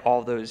to edit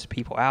all those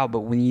people out.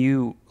 But when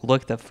you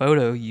look at the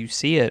photo, you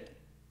see it,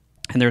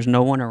 and there's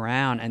no one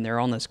around, and they're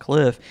on this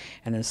cliff,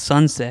 and it's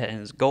sunset, and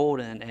it's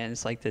golden, and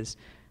it's like this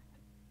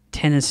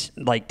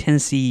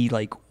Tennessee,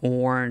 like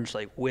orange,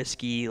 like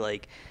whiskey,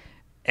 like,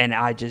 and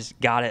I just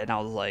got it, and I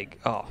was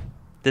like, oh,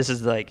 this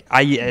is like,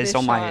 it's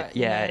on my,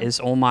 it's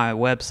on my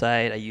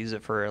website. I use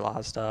it for a lot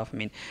of stuff. I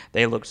mean,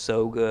 they look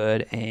so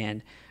good,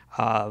 and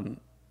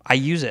I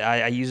use it.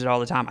 I use it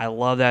all the time. I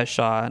love that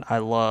shot. I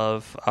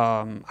love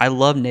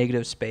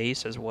negative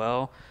space as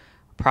well.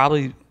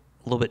 Probably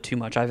a little bit too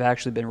much. I've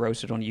actually been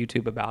roasted on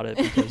YouTube about it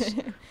because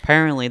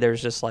apparently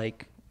there's just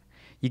like,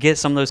 you get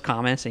some of those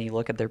comments and you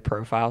look at their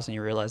profiles and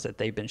you realize that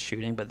they've been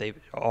shooting, but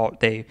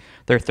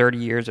their 30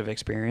 years of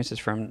experience is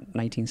from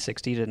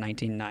 1960 to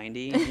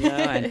 1990, you know,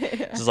 and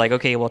it's like,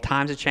 okay, well,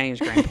 times have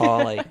changed, Grandpa.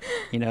 Like,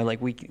 you know,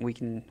 like we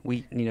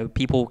you know,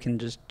 people can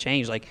just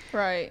change. Like,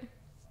 right.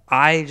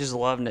 I just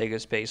love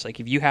negative space. Like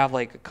if you have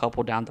like a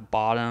couple down at the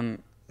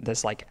bottom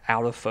that's like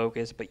out of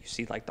focus, but you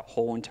see like the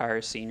whole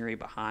entire scenery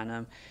behind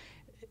them.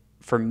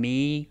 For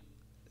me,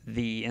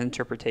 the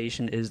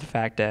interpretation is the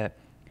fact that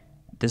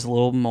this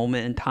little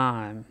moment in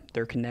time,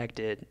 they're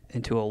connected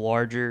into a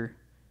larger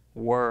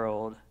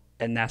world,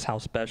 and that's how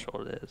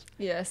special it is.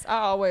 Yes, I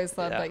always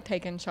love like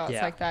taking shots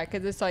like that,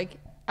 because it's like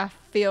I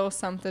feel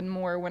something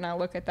more when I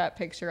look at that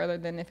picture other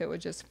than if it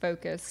was just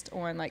focused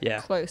on like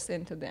close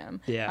into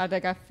them. I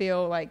think I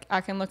feel like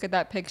I can look at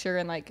that picture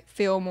and like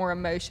feel more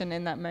emotion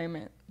in that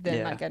moment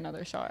than like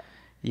another shot.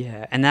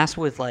 Yeah, and that's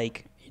with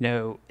like, you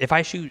know, if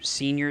I shoot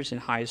seniors in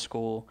high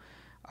school,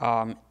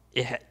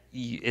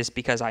 it's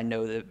because I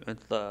know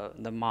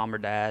the mom or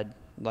dad,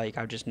 like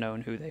I've just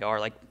known who they are.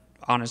 Like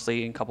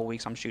honestly, in a couple of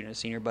weeks I'm shooting a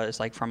senior, but it's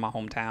like from my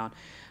hometown.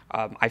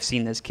 I've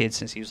seen this kid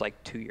since he was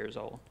like 2 years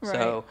old. Right.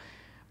 So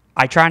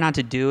I try not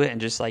to do it,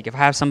 and just like if I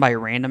have somebody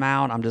random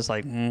out, I'm just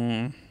like,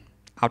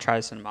 I'll try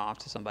to send them off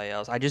to somebody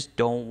else. I just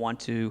don't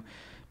want to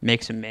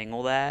mix and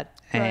mingle that,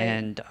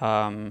 and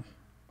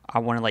I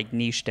want to like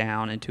niche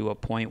down into a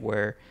point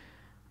where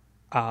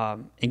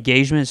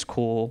engagement is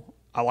cool.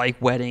 I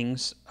like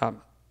weddings.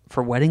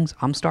 For weddings,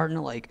 I'm starting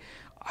to like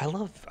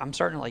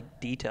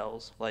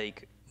details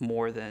like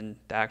more than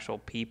the actual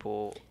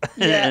people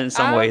in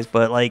some ways,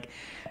 but like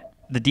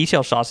the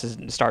detail shots is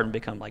starting to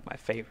become like my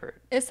favorite.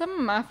 It's some of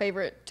my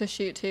favorite to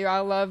shoot too. I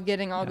love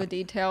getting all the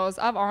details.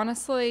 I've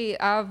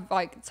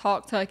like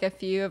talked to like a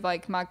few of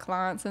like my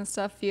clients and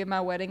stuff, few of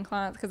my wedding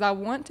clients, because I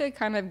want to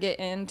kind of get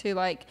into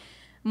like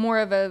more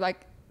of a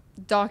like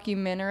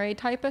documentary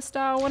type of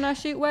style when I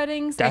shoot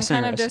weddings. That's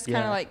and kind of just interesting.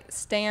 kind of Yeah. like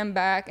stand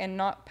back and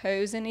not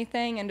pose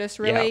anything and just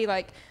really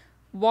like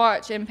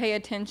watch and pay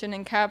attention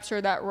and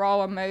capture that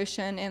raw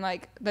emotion and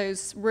like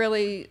those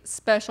really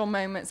special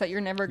moments that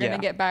you're never going to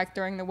get back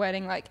during the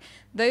wedding. Like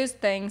those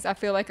things I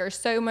feel like are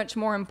so much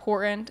more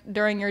important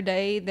during your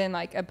day than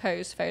like a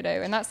pose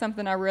photo. And that's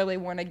something I really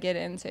want to get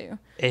into.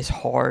 It's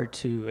hard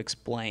to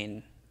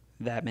explain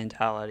that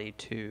mentality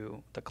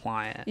to the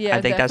client. Yeah,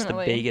 I think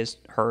definitely. that's the biggest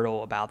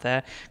hurdle about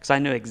that, because I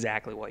know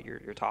exactly what you're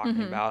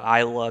talking about.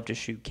 I love to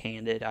shoot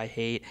candid. I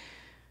hate.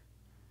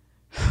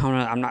 I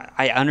don't know,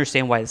 I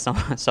understand why some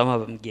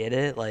of them get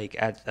it. Like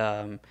at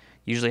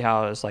usually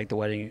how it's like the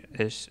wedding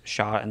is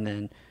shot, and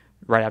then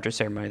right after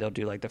ceremony they'll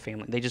do like the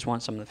family. They just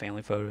want some of the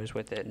family photos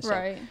with it and stuff.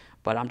 Right.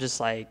 But I'm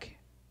just like,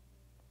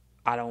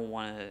 I don't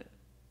want to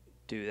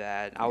do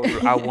that.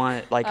 I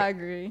want like I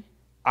agree.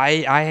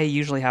 I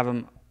usually have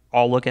them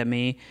all look at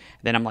me.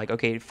 Then I'm like,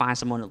 okay, find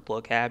someone to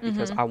look at,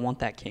 because I want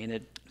that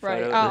candid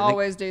Right. photo. I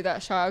always do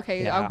that shot.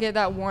 Okay, Yeah. I'll get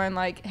that one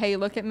like, hey,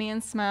 look at me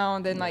and smile,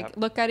 and then like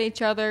look at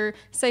each other,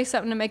 say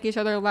something to make each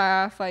other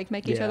laugh, like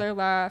make each other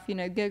laugh, you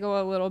know,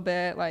 giggle a little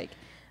bit. Like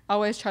I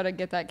always try to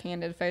get that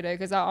candid photo,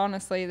 because I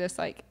honestly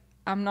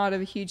I'm not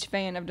a huge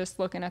fan of just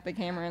looking at the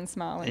camera and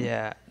smiling.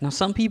 Yeah. Now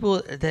some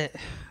people that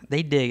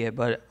they dig it,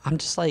 but I'm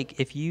just like,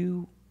 if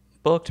you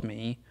booked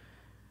me,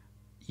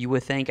 you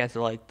would think as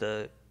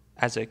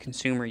a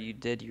consumer you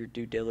did your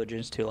due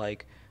diligence to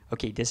like,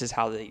 okay, this is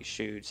how they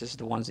shoot, this is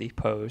the ones they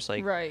post,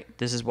 like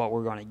this is what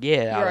we're gonna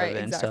get out of it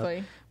and exactly.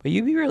 stuff. But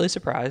you'd be really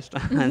surprised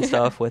and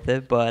stuff with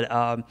it. But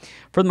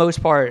for the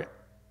most part,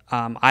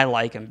 I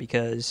like them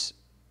because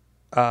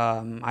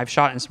I've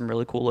shot in some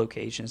really cool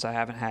locations. I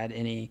haven't had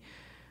any.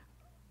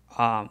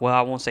 Well,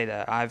 I won't say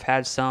that. I've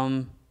had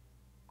some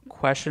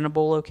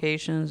questionable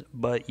locations,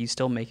 but you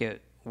still make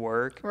it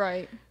work.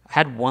 Right. I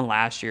had one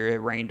last year. It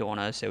rained on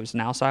us. It was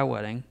an outside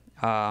wedding,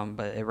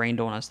 but it rained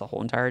on us the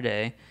whole entire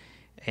day.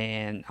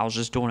 And I was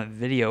just doing a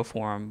video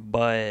for them,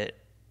 but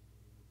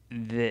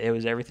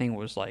everything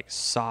was like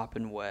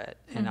sopping wet.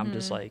 And I'm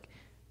just like,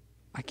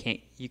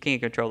 you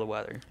can't control the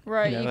weather.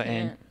 Right. You know? You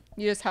can't.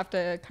 You just have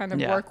to kind of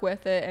work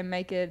with it and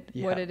make it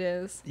what it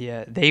is.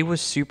 Yeah, they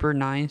was super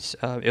nice.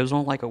 It was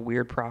on like a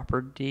weird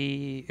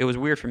property. It was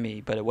weird for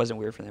me, but it wasn't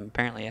weird for them.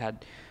 Apparently, it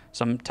had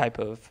some type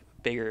of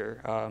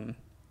bigger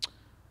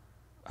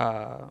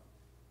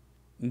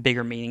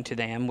meaning to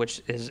them,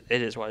 which is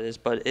what it is.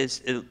 But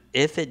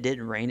if it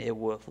didn't rain, it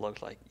would have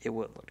looked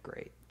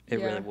great. It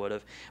really would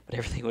have. But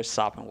everything was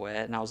sopping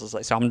wet, and I was just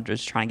like, so I'm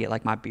just trying to get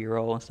like my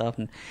B-roll and stuff,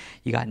 and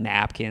you got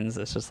napkins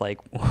that's just like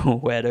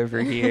wet over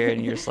here,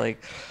 and you're just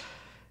like,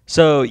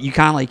 so you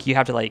kind of like, you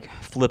have to like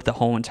flip the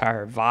whole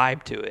entire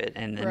vibe to it,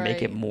 and then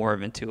make it more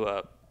of into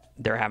a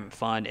they're having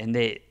fun, and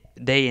they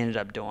ended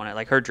up doing it.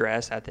 Like her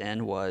dress at the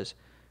end was.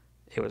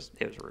 It was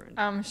ruined.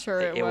 I'm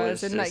sure it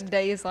was. And just, like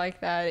days like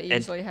that, it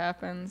usually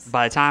happens.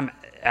 By the time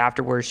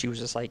afterwards, she was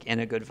just like in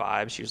a good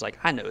vibe. She was like,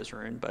 I know it's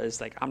ruined, but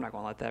it's like, I'm not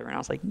going to let that ruin. I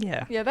was like,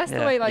 yeah. Yeah, that's the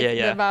way like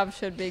the vibe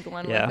should be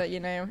going with it, you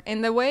know.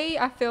 And the way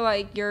I feel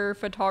like your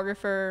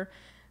photographer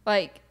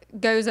like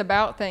goes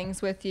about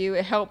things with you,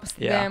 it helps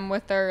them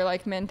with their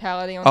like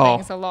mentality on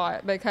things a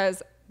lot.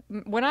 Because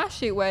when I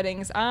shoot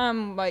weddings,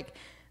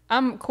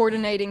 I'm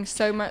coordinating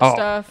so much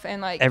stuff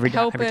and like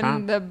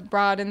helping the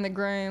bride and the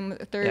groom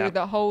through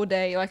the whole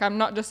day. Like I'm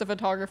not just a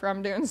photographer,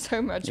 I'm doing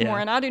so much more,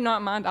 and I do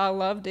not mind. I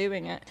love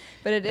doing it,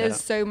 but it is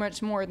so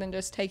much more than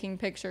just taking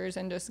pictures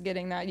and just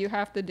getting that. You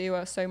have to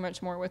do so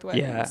much more with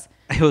weddings.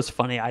 Yeah, it was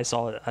funny. I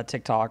saw a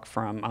TikTok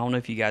from, I don't know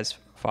if you guys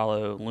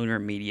follow Lunar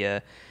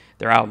Media.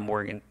 They're out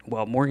in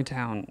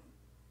Morgantown,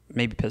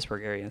 maybe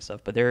Pittsburgh area and stuff,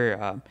 but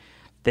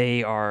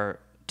they are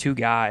two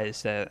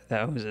guys that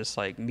owns this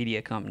like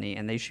media company,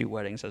 and they shoot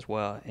weddings as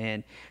well.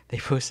 And they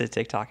posted a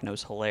TikTok, and it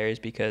was hilarious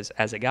because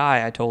as a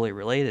guy, I totally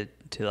related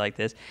to like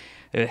this.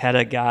 It had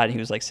a guy, and he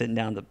was like sitting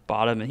down at the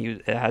bottom, and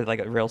it had like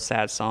a real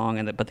sad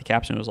song, but the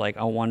caption was like,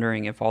 I'm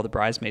wondering if all the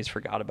bridesmaids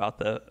forgot about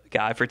the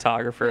guy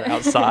photographer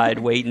outside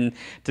waiting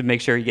to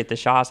make sure you get the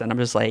shots. And I'm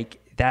just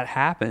like, that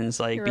happens,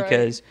 like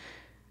because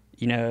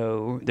you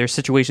know, there's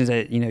situations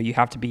that, you know, you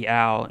have to be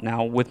out.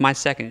 Now, with my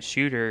second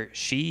shooter,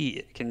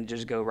 she can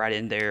just go right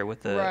in there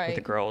with the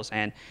girls,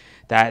 and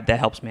that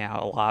helps me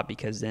out a lot,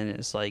 because then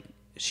it's like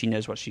she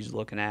knows what she's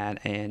looking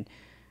at, and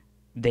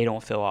they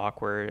don't feel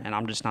awkward, and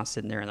I'm just not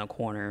sitting there in the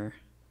corner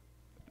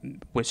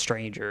with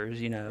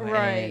strangers, you know,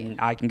 and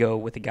I can go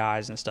with the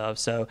guys and stuff.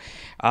 So,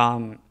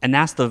 and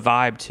that's the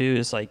vibe too.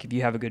 It's like if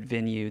you have a good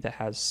venue that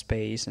has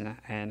space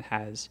and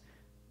has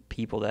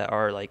people that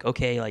are like,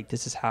 okay, like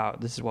this is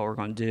what we're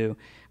going to do.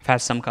 I've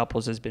had some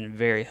couples that's been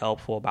very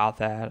helpful about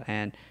that,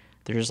 and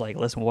they're just like,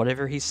 listen,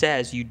 whatever he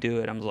says, you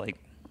do it. I'm like,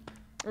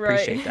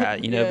 appreciate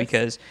that, you know,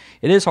 because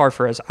it is hard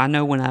for us. I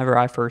know whenever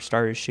I first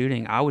started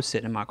shooting, I was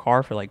sitting in my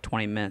car for like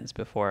 20 minutes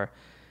before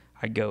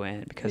I'd go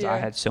in, because I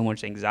had so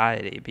much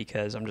anxiety,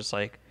 because I'm just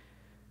like,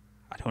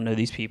 I don't know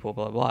these people,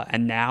 blah, blah.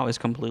 And now it's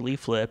completely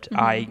flipped.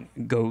 I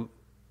go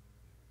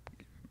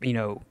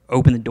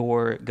open the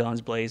door,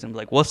 guns blazing, be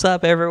like, "What's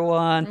up,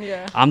 everyone?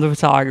 Yeah. I'm the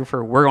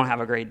photographer. We're gonna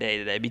have a great day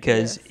today."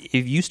 Because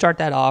if you start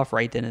that off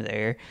right then and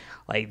there,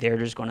 like they're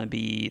just gonna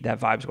be that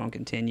vibe's gonna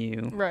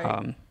continue.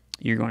 Right.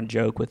 You're gonna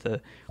joke with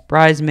the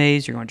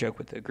bridesmaids. You're gonna joke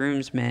with the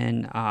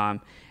groomsmen.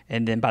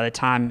 And then by the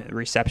time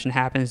reception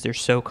happens, they're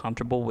so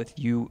comfortable with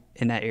you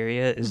in that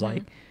area. Is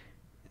like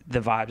the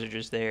vibes are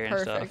just there and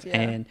Perfect, stuff.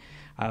 yeah. And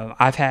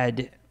I've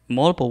had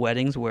multiple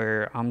weddings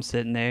where I'm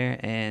sitting there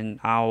and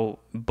I'll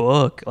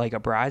book like a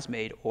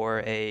bridesmaid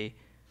or a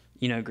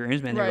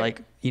groomsman. They're Right.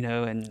 like,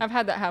 and I've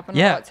had that happen a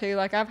Yeah. lot too.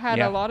 Like I've had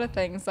Yeah. a lot of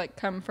things like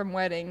come from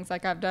weddings.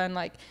 Like I've done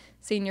like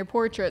senior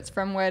portraits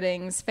from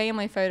weddings,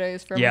 family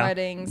photos from Yeah.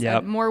 weddings,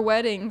 Yep. more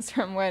weddings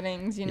from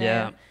weddings,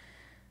 yeah,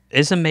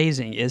 it's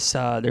amazing. It's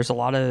there's a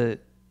lot of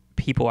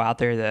people out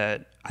there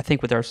that I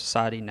think with our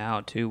society now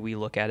too, we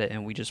look at it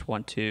and we just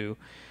want to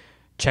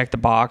check the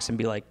box and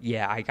be like,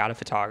 yeah, I got a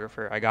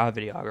photographer, I got a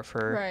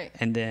videographer. Right.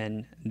 And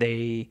then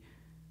they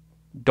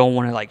don't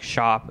want to like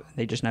shop.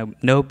 They just know,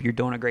 nope, you're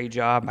doing a great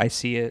job. I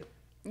see it.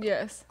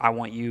 Yes. I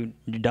want you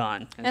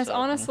done. And It's so,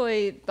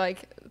 honestly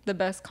like the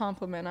best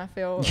compliment I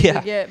feel Yeah.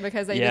 to get,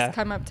 because they Yeah. just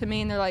come up to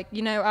me and they're like,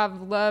 I've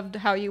loved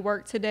how you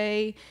work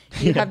today.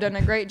 You have done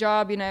a great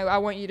job. I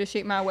want you to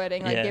shoot my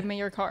wedding. Like, Yeah. give me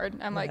your card.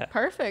 I'm Yeah. like,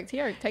 perfect.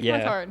 Here, take Yeah.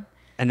 my card.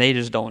 And they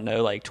just don't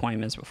know, like 20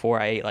 minutes before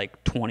I ate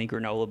like 20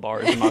 granola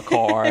bars in my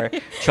car,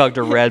 chugged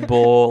a Red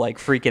Bull, like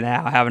freaking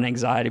out, having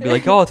anxiety, be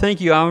like, oh, thank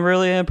you. I'm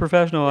really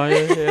unprofessional.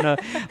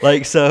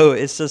 Like, so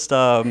it's just,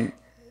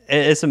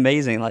 it's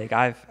amazing. Like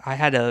I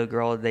had a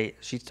girl,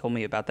 she told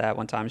me about that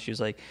one time. She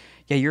was like,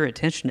 yeah, your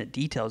attention to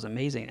detail is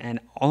amazing. And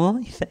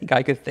only thing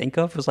I could think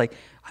of was like,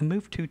 I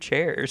moved 2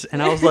 chairs.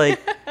 And I was like,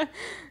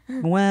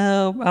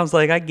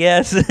 I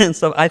guess. And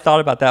so I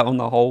thought about that on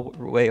the whole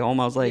way home.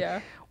 I was like,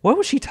 Yeah. what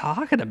was she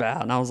talking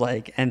about? And I was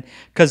like, and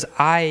because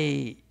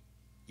I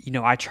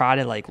try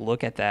to like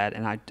look at that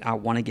and I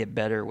want to get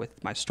better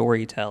with my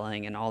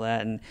storytelling and all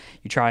that. And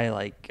you try to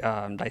like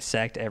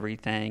dissect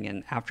everything.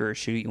 And after a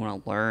shoot, you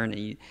want to learn.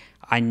 And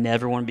I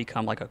never want to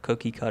become like a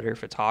cookie cutter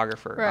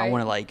photographer. I Right.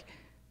 want to like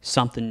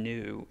something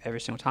new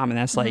every single time. And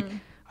that's like,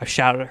 I've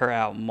shouted her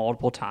out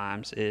multiple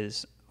times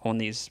is on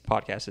these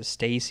podcasts is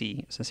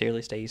Stacy,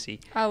 Sincerely Stacy.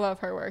 I love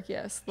her work.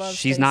 Yes. Love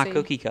She's not Stacey.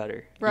 cookie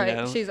cutter.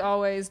 Right. She's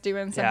always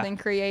doing something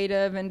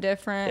creative and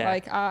different. Yeah.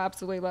 Like, I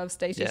absolutely love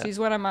Stacey. Yeah. She's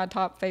one of my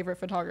top favorite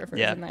photographers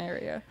Yeah. in the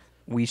area.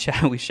 We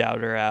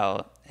shouted her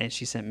out and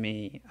she sent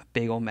me a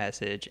big old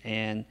message,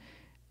 and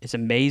it's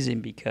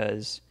amazing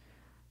because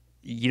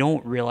you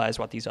don't realize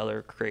what these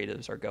other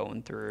creatives are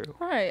going through.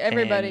 Right.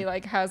 Everybody And-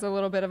 like has a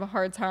little bit of a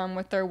hard time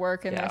with their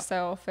work and Yeah. their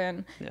self,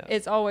 and Yeah.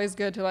 it's always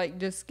good to like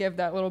just give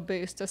that little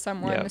boost to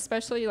someone, Yeah.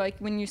 especially like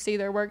when you see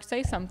their work,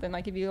 say something.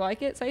 Like if you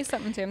like it, say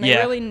something to them. They Yeah.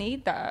 really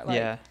need that. Like,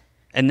 Yeah.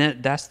 And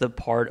that's the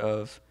part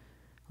of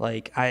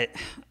like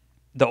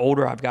the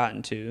older I've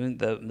gotten to,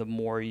 the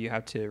more you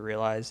have to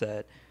realize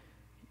that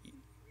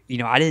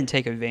I didn't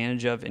take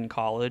advantage of in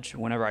college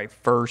whenever I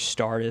first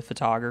started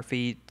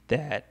photography,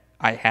 that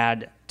I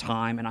had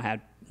time and I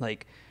had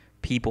like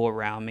people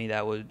around me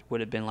that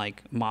would have been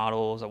like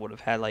models. I would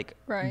have had like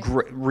Right.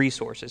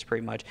 resources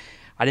pretty much.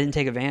 I didn't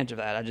take advantage of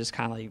that. I just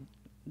kind of like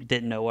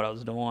didn't know what I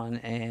was doing.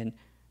 And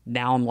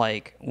now I'm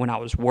like, when I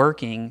was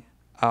working,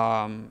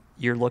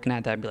 you're looking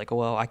at that and be like, oh,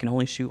 well, I can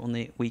only shoot on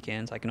the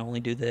weekends. I can only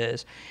do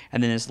this.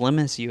 And then this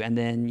limits you. And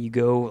then you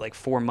go like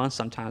 4 months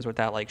sometimes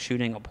without like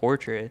shooting a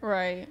portrait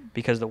Right.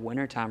 because the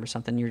wintertime or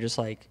something. You're just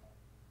like,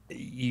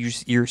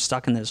 you're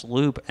stuck in this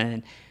loop.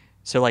 And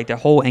so like the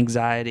whole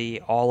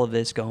anxiety, all of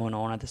this going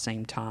on at the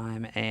same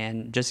time,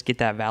 and just get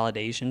that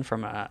validation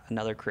from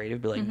another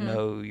creative, be like,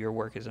 no, your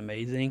work is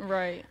amazing.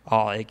 Right.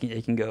 Oh, it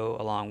can go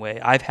a long way.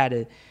 I've had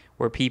it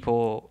where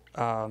people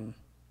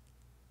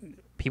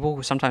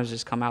sometimes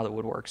just come out of the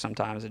woodwork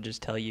sometimes and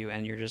just tell you,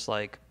 and you're just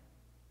like,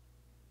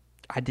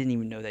 I didn't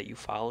even know that you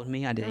followed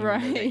me. I didn't even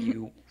know that Right.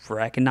 you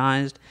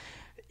recognized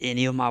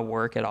any of my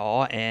work at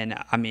all. And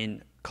I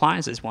mean,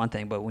 clients is one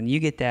thing, but when you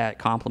get that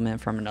compliment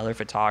from another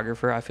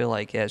photographer, I feel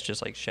like it's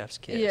just like chef's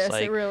kiss. Yes,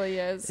 like, it really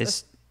is.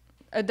 it's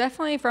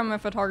Definitely from a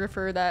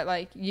photographer that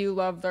like you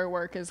love their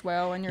work as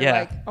well, and you're Yeah.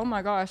 like, oh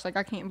my gosh, like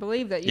I can't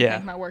believe that you Yeah.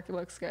 think my work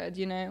looks good.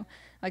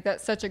 Like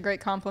that's such a great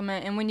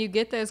compliment. And when you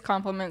get those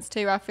compliments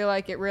too, I feel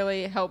like it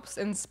really helps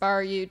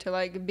inspire you to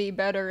like be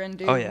better and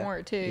do Oh, yeah.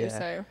 more too. Yeah.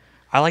 So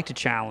I like to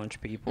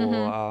challenge people.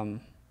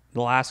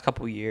 The last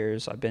couple of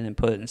years, I've been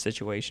put in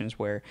situations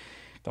where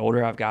the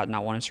older I've gotten, I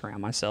want to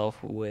surround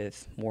myself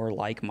with more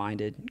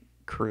like-minded,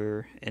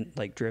 career and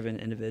like driven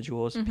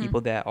individuals,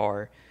 people that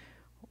are.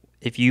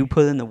 If you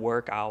put in the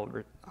work, I'll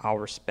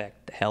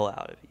respect the hell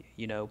out of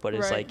you. But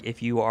it's Right. like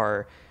if you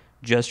are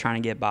just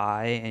trying to get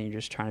by and you're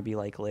just trying to be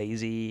like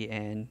lazy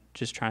and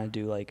just trying to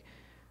do like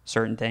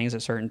certain things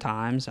at certain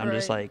times, I'm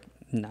just Right. like,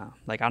 no,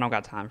 like I don't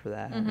got time for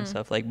that and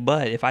stuff. Like,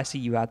 but if I see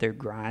you out there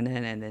grinding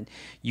and then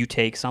you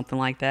take something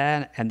like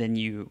that and then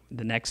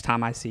the next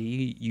time I see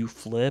you, you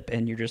flip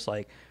and you're just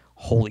like,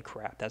 holy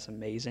crap, that's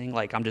amazing.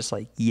 Like, I'm just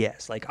like,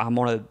 yes, like I'm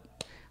gonna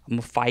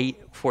fight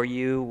for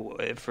you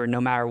for no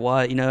matter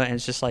what, and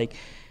it's just like,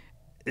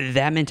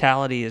 that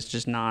mentality is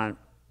just not.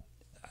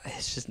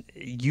 It's just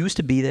it used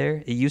to be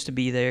there. It used to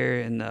be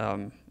there, and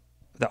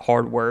the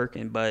hard work,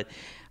 but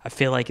I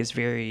feel like it's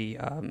very.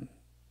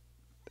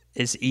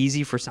 It's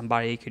easy for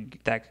somebody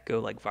that could go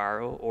like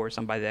viral, or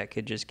somebody that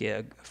could just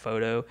get a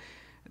photo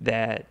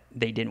that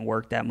they didn't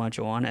work that much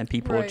on, and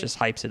people just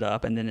hypes it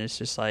up, and then it's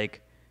just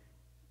like,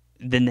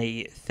 then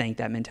they think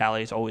that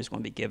mentality is always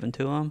going to be given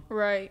to them.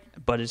 Right.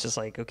 But it's just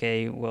like,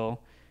 okay,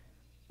 well,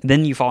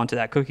 then you fall into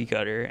that cookie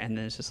cutter, and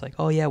then it's just like,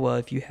 oh yeah, well,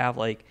 if you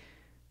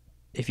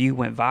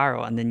went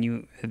viral, and then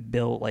you have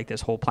built like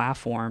this whole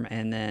platform,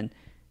 and then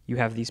you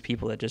have these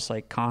people that just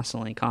like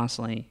constantly,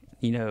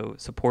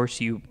 supports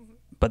you,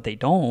 but they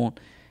don't.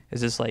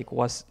 It's just like,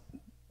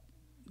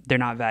 they're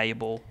not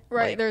valuable.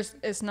 Right. Like,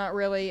 it's not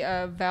really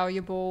a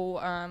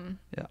valuable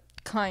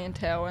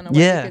clientele in a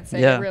way you could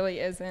say. It really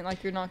isn't.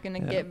 Like, you're not going to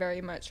get very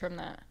much from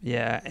that.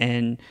 Yeah.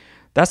 And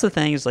that's the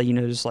thing is like,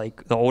 just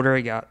like the older I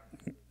got,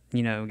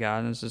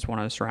 I just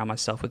want to surround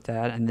myself with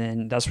that. And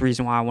then that's the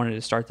reason why I wanted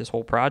to start this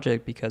whole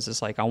project, because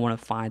it's like, I want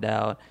to find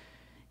out,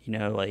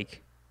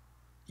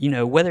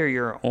 whether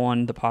you're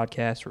on the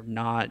podcast or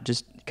not,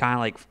 just kind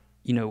of like,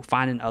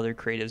 finding other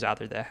creatives out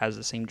there that has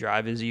the same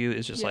drive as you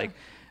is just like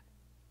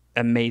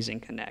amazing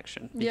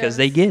connection, because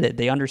they get it.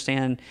 They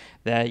understand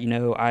that,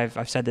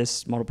 I've said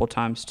this multiple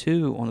times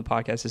too on the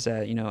podcast, is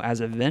that,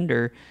 as a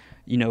vendor,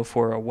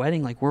 for a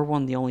wedding, like we're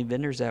one of the only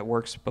vendors that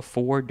works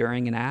before,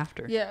 during, and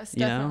after. Yes,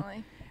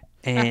 definitely.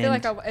 And I feel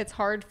like it's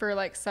hard for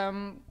like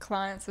some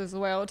clients as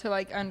well to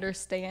like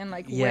understand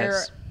like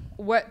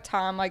what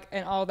time like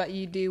and all that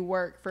you do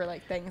work for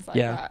like things like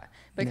that,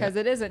 because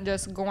it isn't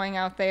just going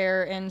out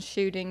there and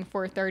shooting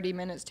for 30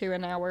 minutes to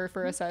an hour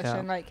for a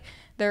session. Like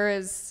there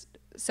is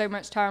so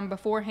much time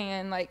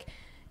beforehand, like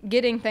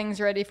getting things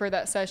ready for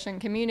that session,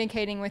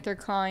 communicating with your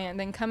client,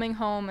 then coming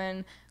home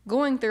and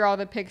going through all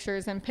the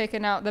pictures and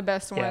picking out the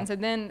best ones.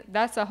 And then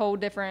that's a whole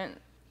different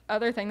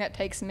other thing that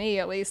takes me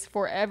at least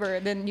forever.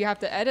 Then you have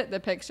to edit the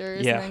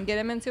pictures and then get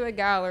them into a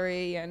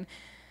gallery,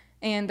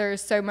 and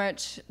there's so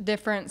much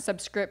different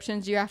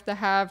subscriptions you have to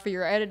have for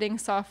your editing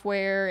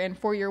software and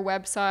for your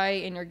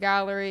website and your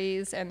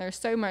galleries, and there's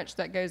so much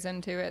that goes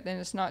into it. Then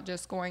it's not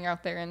just going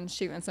out there and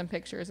shooting some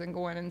pictures and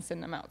going and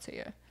sending them out to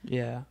you.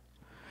 Yeah.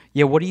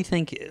 What do you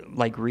think,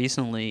 like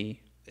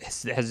recently,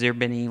 has there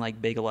been any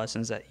like big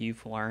lessons that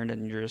you've learned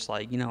and you're just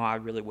like, I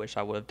really wish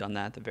I would have done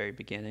that at the very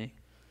beginning?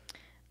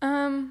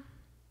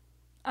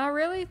 I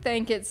really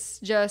think it's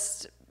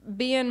just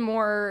being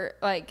more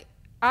like,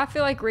 I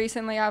feel like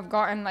recently I've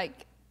gotten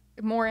like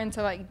more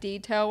into like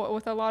detail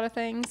with a lot of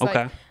things.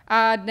 Okay. Like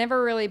I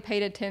never really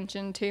paid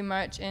attention too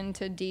much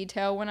into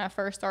detail when I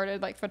first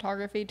started like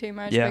photography too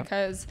much,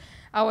 because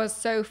I was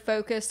so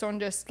focused on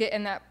just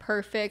getting that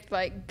perfect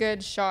like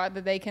good shot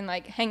that they can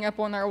like hang up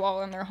on their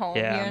wall in their home.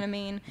 You know what I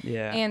mean?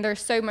 Yeah. And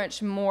there's so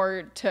much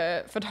more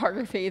to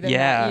photography than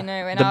that,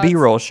 and the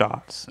B-roll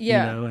shots.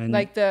 And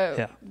like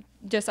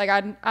just like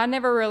I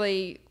never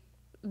really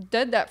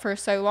did that for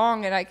so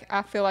long, and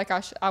I feel like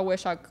I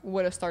wish I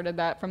would have started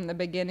that from the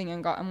beginning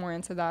and gotten more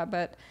into that.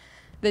 But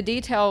the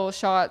detail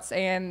shots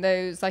and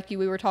those, like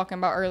we were talking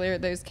about earlier,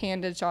 those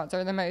candid shots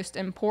are the most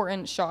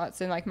important shots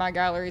in like my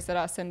galleries that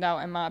I send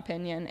out, in my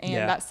opinion.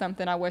 And that's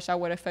something I wish I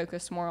would have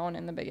focused more on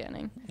in the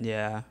beginning.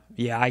 Yeah,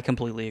 I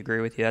completely agree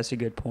with you. That's a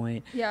good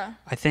point. Yeah,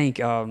 I think,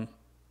 and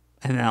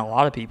then a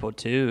lot of people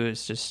too,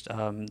 is just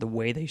the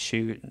way they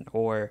shoot,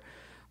 or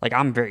like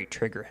I'm very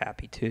trigger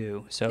happy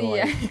too. So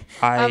like,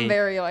 I'm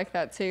very like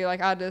that too. Like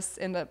I just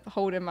end up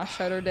holding my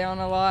shutter down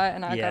a lot,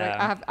 and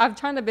I'm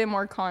trying to be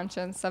more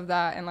conscious of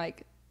that, and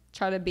like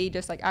try to be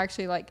just like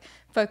actually like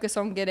focus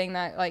on getting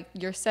that like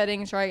your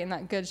settings right and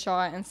that good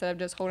shot, instead of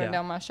just holding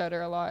down my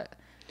shutter a lot.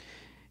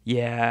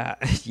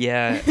 There's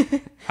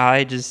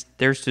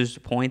just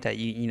a point that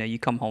you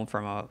come home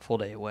from a full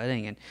day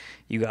wedding and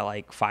you got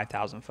like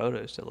 5,000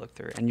 photos to look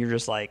through, and you're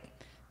just like,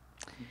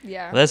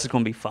 well, this is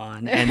going to be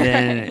fun. And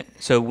then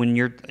so when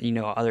you're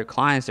other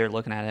clients, they're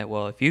looking at it,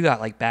 well, if you got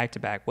like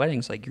back-to-back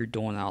weddings, like you're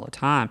doing that all the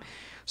time.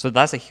 So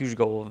that's a huge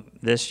goal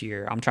this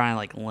year. I'm trying to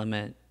like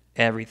limit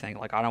everything.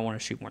 Like I don't want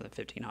to shoot more than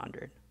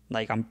 1,500.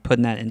 Like I'm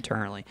putting that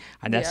internally,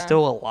 and that's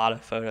still a lot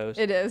of photos.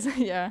 It is.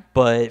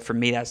 But for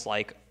me, that's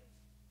like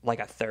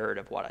a third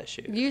of what I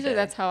shoot. Usually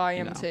that's how I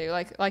am too.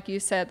 Like you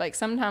said, like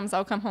sometimes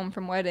I'll come home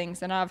from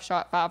weddings and I've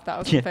shot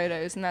 5,000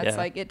 photos, and that's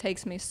like, it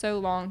takes me so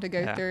long to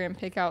go through and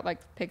pick out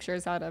like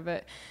pictures out of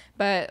it.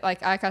 But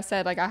like I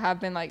said, like I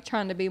have been like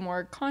trying to be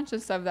more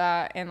conscious of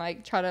that, and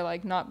like try to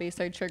like not be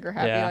so trigger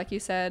happy, like you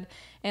said.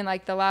 And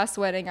like the last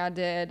wedding I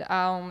did,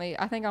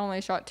 I think I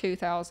only shot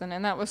 2,000,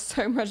 and that was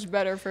so much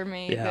better for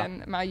me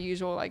than my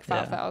usual like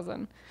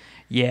 5,000.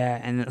 Yeah,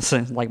 and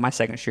so, like my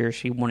second shooter,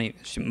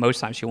 most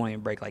times she won't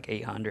even break like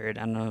 800.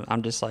 I know,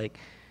 I'm just like,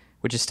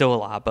 which is still a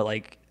lot, but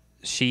like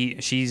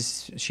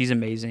she's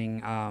amazing.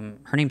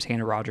 Her name's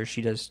Hannah Rogers.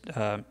 She does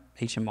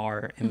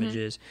HMR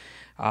images.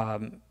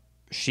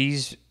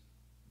 She's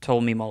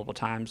told me multiple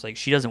times like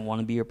she doesn't want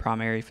to be a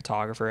primary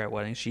photographer at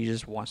weddings. She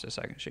just wants a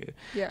second shoot.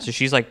 So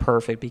she's like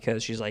perfect,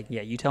 because she's like,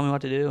 you tell me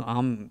what to do,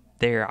 I'm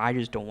there. I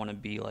just don't want to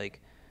be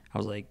like, I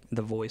was like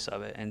the voice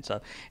of it and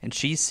stuff. And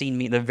she's seen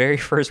me the very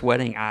first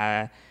wedding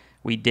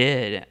we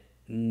did.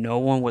 No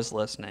one was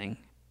listening,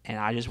 and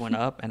I just went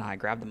up and I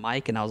grabbed the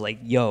mic and I was like,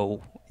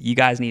 "Yo, you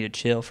guys need to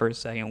chill for a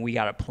second. We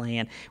got a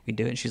plan. We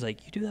do it." And she's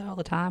like, "You do that all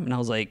the time?" And I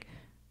was like,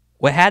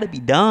 "What had to be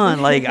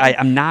done? Like,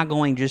 I'm not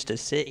going just to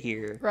sit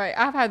here." Right.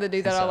 I've had to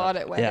do that a lot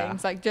at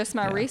weddings. Yeah. Like, just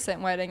my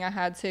recent wedding, I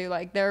had to,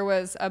 like, there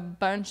was a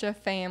bunch of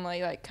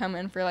family, like,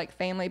 coming for, like,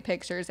 family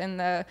pictures. And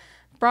the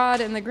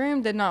bride and the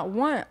groom did not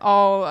want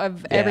all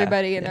of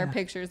everybody in their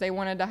pictures. They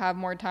wanted to have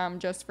more time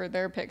just for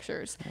their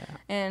pictures. Yeah.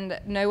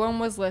 And no one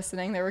was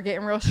listening. They were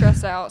getting real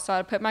stressed out. So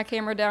I put my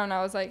camera down and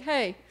I was like,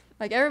 "Hey,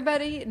 like,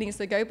 everybody needs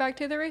to go back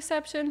to the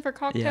reception for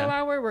cocktail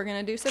hour. We're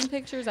going to do some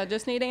pictures. I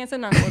just need aunts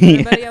and uncles.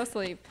 Everybody else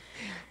leave."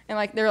 And,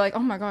 like, they were like, "Oh,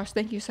 my gosh,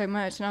 thank you so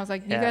much." And I was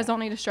like, "You guys don't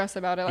need to stress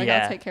about it. Like,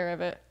 I'll take care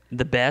of it."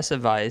 The best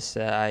advice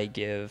that I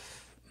give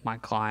my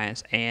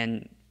clients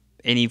and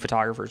any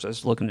photographers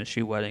that's looking to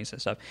shoot weddings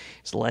and stuff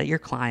is let your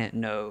client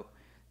know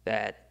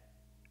that,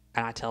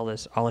 and I tell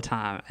this all the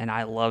time, and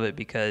I love it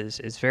because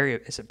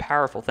it's a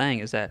powerful thing,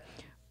 is that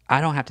I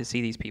don't have to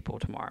see these people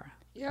tomorrow.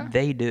 Yeah.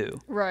 They do.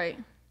 Right.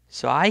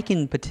 So I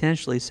can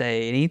potentially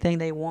say anything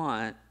they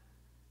want,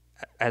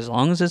 as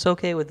long as it's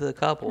okay with the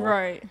couple.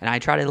 Right. And I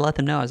try to let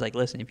them know, I was like,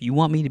 "Listen, if you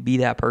want me to be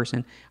that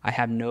person, I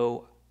have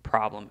no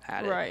problem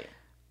at it. Right.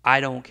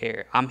 I don't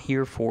care. I'm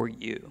here for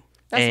you."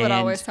 That's what I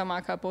always tell my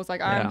couples.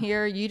 Like, "I'm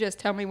here. You just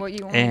tell me what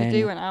you want me to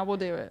do, and I will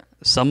do it."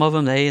 Some of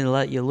them, they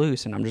let you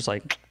loose, and I'm just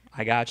like,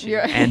 "I got you."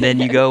 Yeah. And then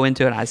you go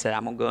into it, and I said,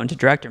 "I'm going to go into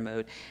director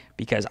mode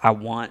because I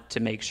want to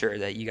make sure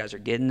that you guys are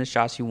getting the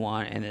shots you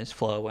want and it's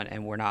flowing,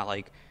 and we're not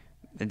like,"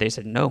 and they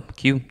said, "No,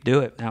 Q, do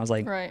it." And I was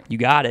like, "Right. You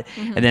got it."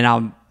 Mm-hmm. And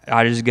then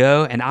I just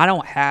go, and I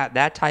don't have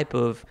that type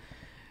of,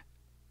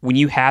 when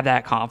you have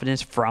that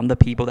confidence from the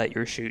people that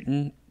you're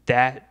shooting,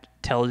 that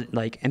tells,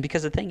 like, and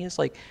because the thing is,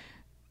 like,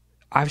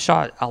 I've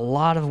shot a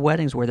lot of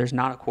weddings where there's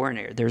not a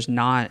coordinator. There's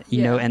not,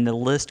 you know, and the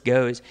list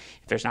goes,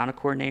 if there's not a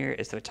coordinator,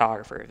 it's the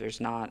photographer. If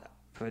there's not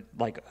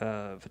like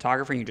a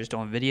photographer, you're just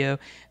doing video,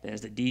 then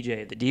it's the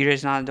DJ. If the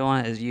DJ's not doing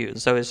it, it's you.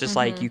 So it's just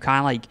like, you kind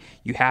of like,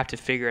 you have to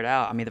figure it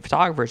out. I mean, the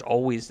photographer is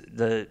always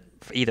the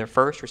either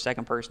first or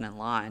second person in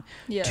line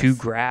to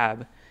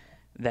grab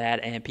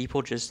that, and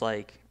people just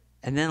like,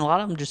 and then a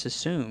lot of them just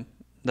assume,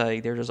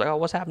 like, they're just like, "Oh,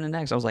 what's happening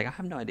next?" I was like, "I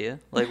have no idea.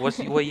 Like, what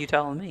are you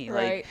telling me?"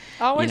 Right. Like,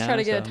 I always try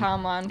to get a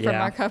timeline for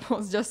my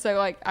couples, just so,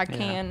 like, I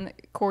can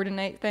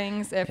coordinate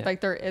things if like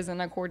there isn't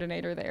a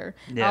coordinator there.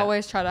 I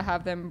always try to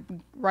have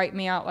them write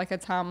me out like a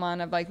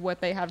timeline of like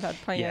what they have had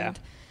planned.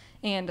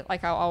 And,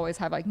 like, I'll always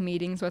have, like,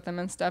 meetings with them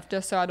and stuff,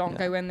 just so I don't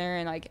go in there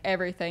and, like,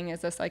 everything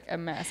is just, like, a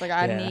mess. Like,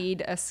 I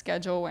need a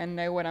schedule and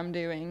know what I'm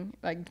doing,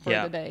 like, for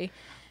the day.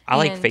 I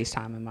like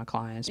FaceTiming my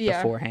clients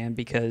beforehand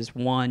because,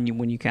 one,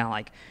 when you kind of,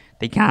 like,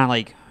 they kind of,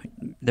 like,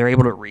 they're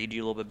able to read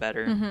you a little bit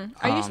better.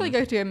 I usually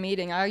go to a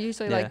meeting. I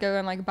usually, like, go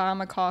and, like, buy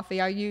them a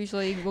coffee. I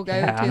usually will go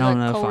to,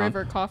 like, Coal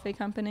River Coffee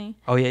Company.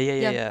 Oh,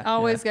 yeah. I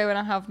always go and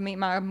I meet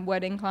my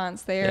wedding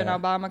clients there, and I'll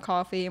buy them a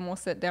coffee, and we'll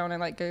sit down and,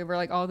 like, go over,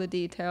 like, all the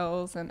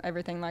details and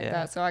everything like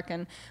that. So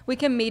we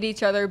can meet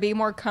each other, be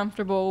more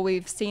comfortable.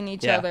 We've seen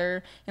each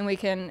other, and we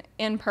can,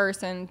 in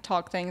person,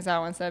 talk things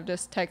out instead of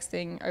just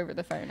texting over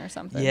the phone or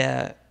something.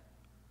 Yeah.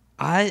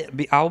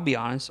 I'll be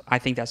honest. I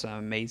think that's an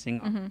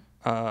amazing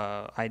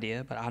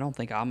idea, but I don't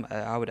think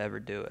I would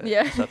ever do it.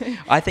 Yeah. So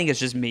I think it's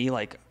just me.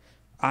 Like,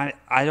 I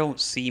don't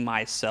see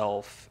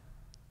myself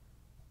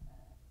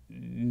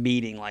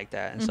meeting like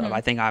that and stuff.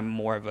 I think I'm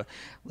more of a,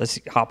 let's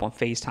hop on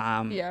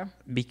FaceTime. Yeah.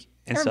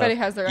 Everybody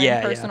has their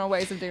own personal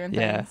ways of doing things.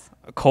 Yeah.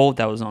 Colt,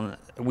 that was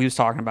we was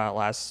talking about it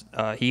last.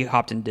 He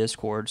hopped in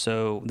Discord.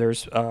 So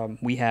there's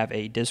we have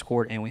a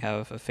Discord and we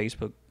have a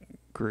Facebook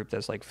group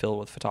that's like filled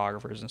with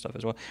photographers and stuff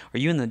as well. Are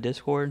you in the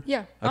Discord?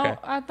 Yeah. Okay.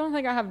 I don't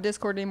think I have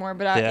Discord anymore,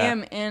 but I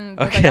am in.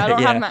 Like, I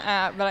don't have my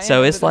app, but I am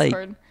so in it's the like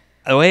Discord.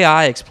 The way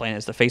I explain it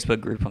is the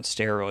Facebook group on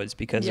steroids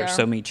because there's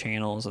so many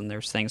channels and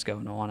there's things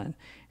going on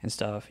and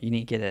stuff. You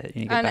need to get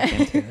back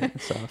into it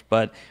and stuff.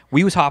 But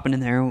we was hopping in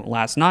there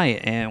last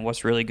night, and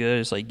what's really good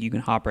is like you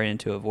can hop right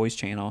into a voice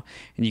channel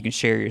and you can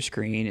share your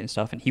screen and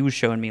stuff. And he was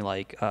showing me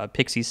like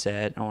Pixie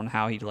set on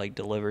how he like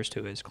delivers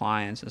to his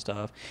clients and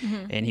stuff.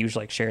 And he was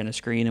like sharing the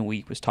screen, and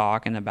we was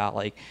talking about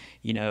like,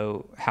 you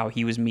know, how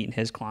he was meeting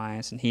his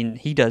clients, and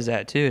he does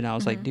that too. And I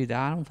was like, dude,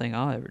 I don't think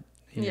I'll ever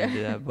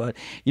do that. But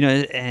you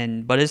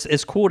know, but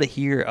it's cool to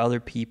hear other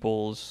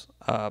people's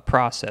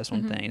process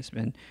on things,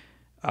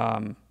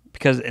 and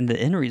because in the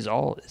end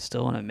result is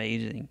still an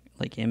amazing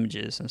like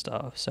images and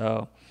stuff.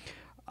 So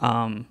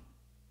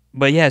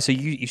but yeah, so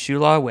you shoot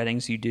a lot of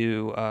weddings, you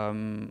do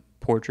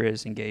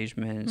portraits,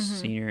 engagements,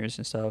 seniors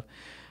and stuff.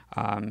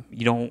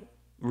 You don't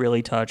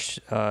really touch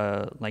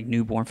like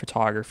newborn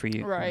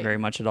photography very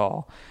much at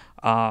all.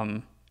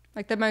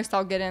 Like the most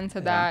I'll get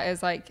into that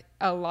is like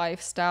a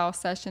lifestyle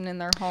session in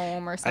their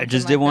home or something. I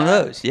just did one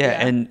of those,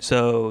 and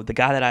so the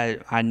guy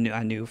that I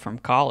knew from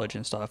college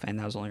and stuff, and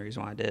that was the only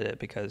reason why I did it,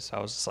 because I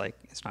was just like,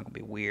 it's not gonna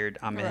be weird.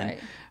 I mean,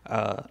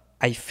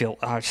 I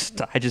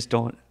just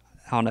don't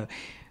know.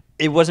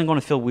 it wasn't going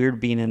to feel weird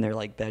being in their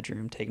like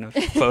bedroom taking a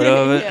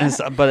photo of it.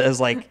 Yeah. But it's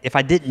like, if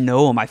I didn't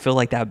know them, I feel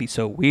like that would be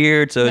so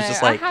weird. So it's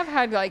just like, I have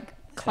had like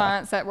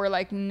clients that were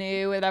like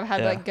new and I've had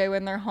to like go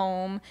in their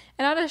home,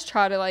 and I just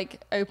try to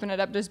like open it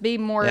up, just be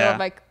more of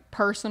like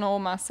personal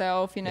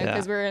myself, you know,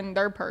 because we're in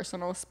their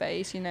personal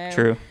space, you know.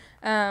 True.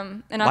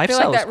 And I feel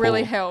like that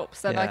really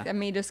helps, that like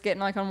me just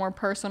getting like on a more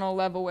personal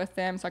level with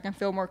them, so I can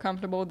feel more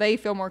comfortable. They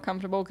feel more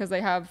comfortable because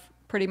they have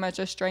pretty much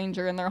a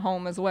stranger in their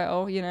home as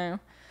well, you know.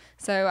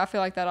 So I feel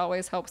like that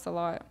always helps a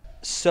lot.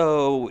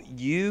 So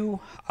you've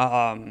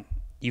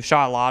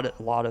shot a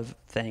lot of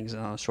things in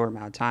a short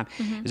amount of time.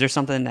 Is there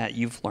something that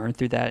you've learned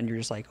through that, and you're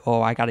just like,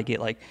 oh, I got to get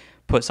like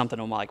put something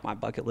on my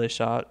bucket list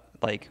shot,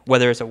 like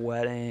whether it's a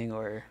wedding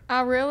or?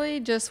 I really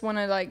just want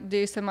to like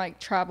do some like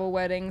travel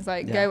weddings,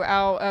 like go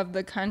out of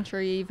the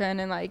country even,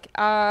 and like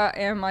I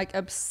am like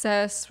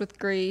obsessed with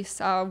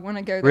Greece. I want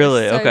to go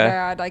there so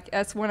bad. Like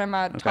that's one of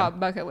my top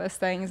bucket list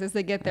things, is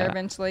to get there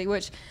eventually,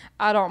 which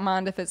I don't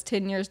mind if it's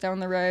 10 years down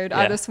the road.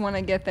 I just want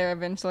to get there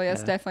eventually.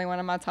 That's definitely one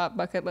of my top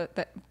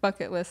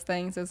bucket list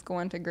things, is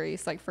going to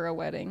Greece, like for a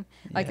wedding,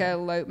 like an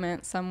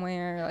elopement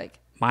somewhere. Like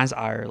mine's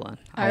Ireland.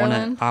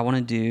 I want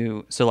to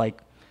do, so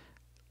like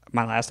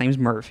my last name's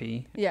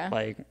Murphy. Yeah.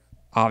 Like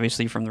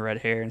obviously from the red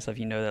hair and stuff,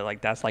 you know that like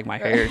that's like my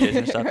heritage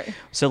and stuff. Right.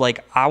 So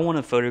like I want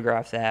to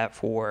photograph that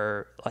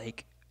for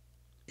like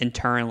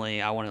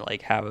internally. I want to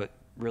like have a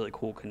really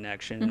cool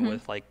connection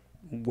with like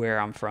where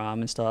I'm from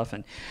and stuff.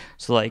 And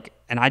so like,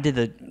 and I did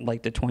the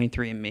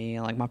 23andMe,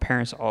 and like my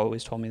parents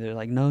always told me, they're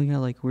like, no, yeah,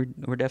 like we're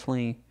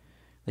definitely,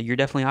 like you're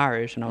definitely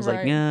Irish. And I was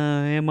like,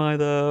 yeah, am I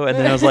though? And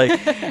then I was like,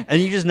 and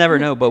you just never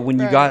know. But when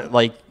you got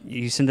like,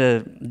 you send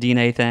the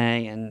DNA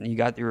thing and you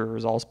got your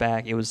results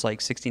back, it was like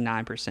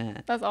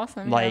 69%. That's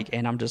awesome. Like,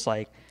 and I'm just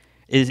like,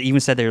 it even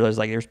said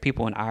there's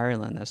people in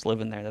Ireland that's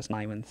living there that's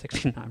not even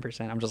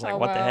 69%. I'm just like,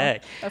 what the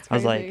heck? That's crazy. I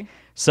was like,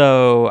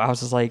 so I was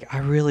just like, I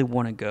really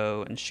want to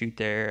go and shoot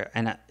there,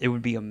 and it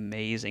would be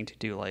amazing to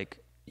do like,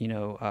 you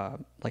know,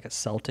 like a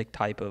Celtic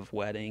type of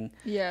wedding.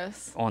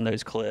 Yes. On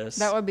those cliffs.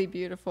 That would be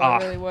beautiful. It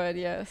really would.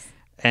 Yes.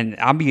 And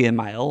I'll be in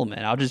my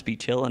element. I'll just be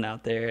chilling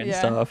out there and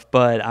stuff.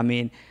 But I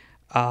mean,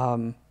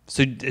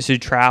 so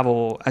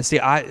travel. I see.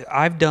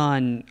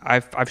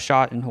 I've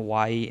shot in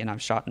Hawaii and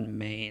I've shot in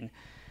Maine.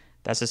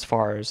 That's as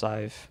far as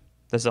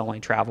that's the only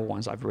travel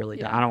ones I've really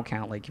done. I don't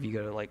count like if you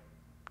go to like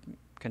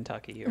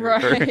Kentucky or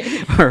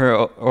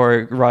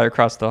right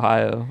across the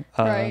Ohio.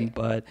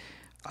 But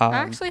I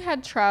actually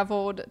had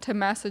traveled to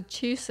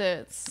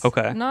Massachusetts.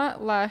 Okay.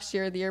 Not last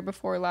year, the year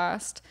before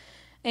last.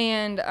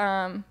 And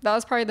that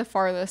was probably the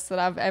farthest that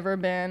I've ever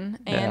been.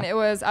 And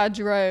I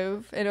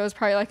drove, and it was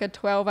probably like a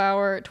 12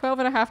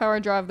 and a half hour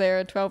drive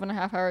there, 12 and a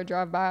half hour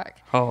drive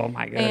back. Oh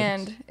my goodness.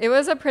 And it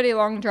was a pretty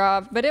long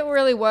drive, but it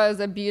really was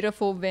a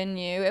beautiful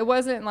venue. It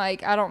wasn't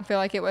like, I don't feel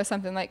like it was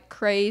something like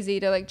crazy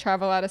to like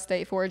travel out of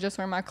state for. Just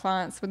where my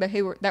clients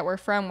that were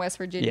from West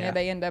Virginia,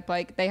 they end up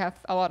like, they have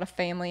a lot of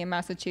family in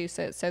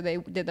Massachusetts, so they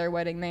did their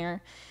wedding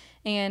there.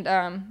 And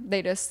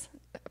they just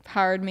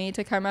hired me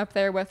to come up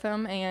there with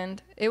them,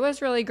 and it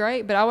was really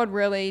great. But I would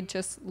really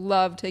just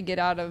love to get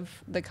out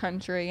of the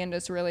country and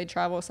just really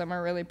travel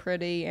somewhere really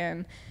pretty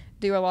and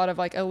do a lot of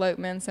like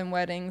elopements and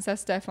weddings.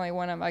 That's definitely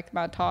one of like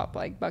my top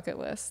like bucket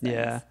list things.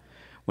 Yeah.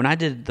 When I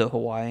did the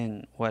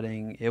Hawaiian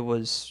wedding, it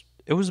was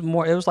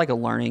like a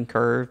learning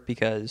curve,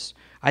 because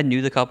I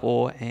knew the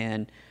couple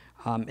and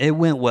it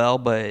went well,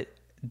 but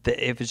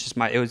it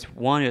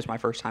was my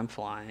first time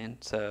flying.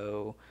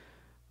 So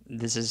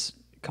this is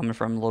coming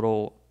from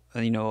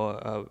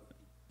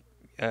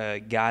a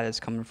guy that's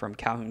coming from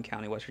Calhoun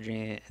County, West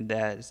Virginia, and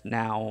that is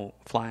now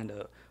flying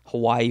to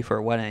Hawaii for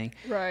a wedding.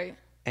 Right.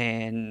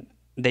 And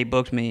they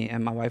booked me,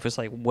 and my wife was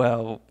like,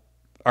 well,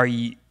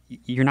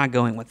 you're not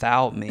going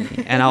without me?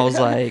 And I was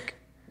like,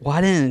 well,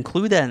 I didn't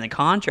include that in the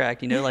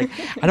contract, like,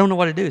 I don't know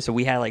what to do. So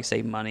we had to like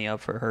save money up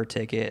for her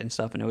ticket and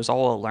stuff. And it was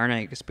all a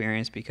learning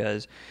experience,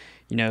 because,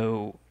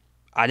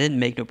 I didn't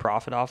make no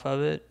profit off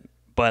of it,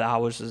 but I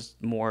was just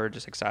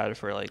excited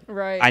for like,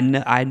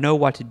 I know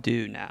what to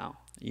do now,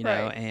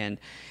 and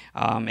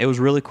it was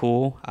really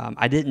cool.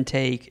 I didn't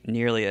take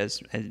nearly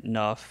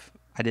enough.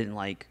 I didn't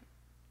like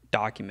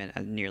document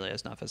nearly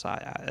as enough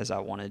as I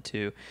wanted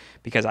to,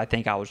 because I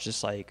think I was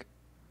just like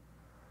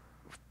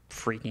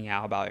freaking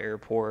out about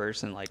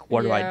airports and like,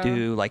 what do I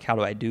do? Like, how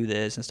do I do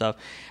this and stuff?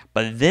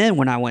 But then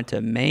when I went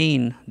to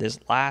Maine this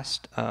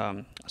last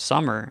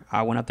summer,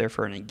 I went up there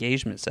for an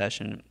engagement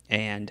session,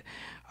 and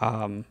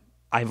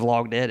I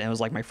vlogged it, and it was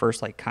like my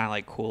first like kind of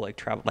like cool like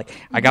travel. Like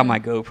I got my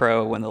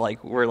GoPro when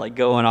we're like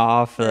going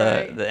off,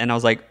 and I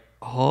was like,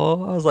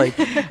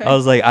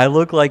 I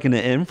look like an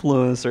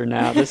influencer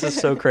now. This is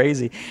so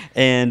crazy.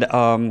 And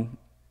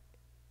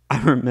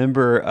I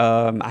remember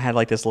I had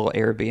like this little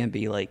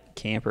Airbnb like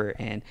camper,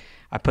 and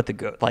I put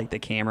the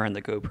camera and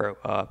the GoPro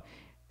up,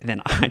 and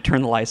then I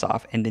turn the lights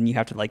off, and then you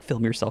have to like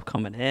film yourself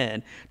coming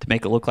in to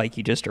make it look like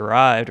you just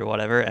arrived or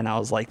whatever. And I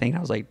was like,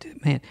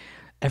 dude, man,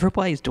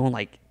 everybody's doing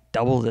like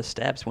double the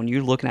steps when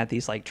you're looking at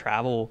these like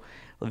travel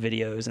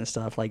videos and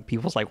stuff. Like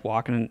people's like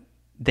walking,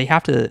 they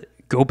have to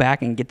go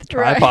back and get the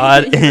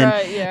tripod. Right. And,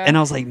 Right, yeah. and I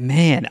was like,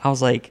 man, I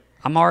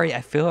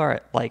feel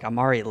like I'm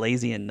already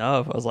lazy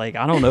enough. I was like,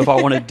 I don't know if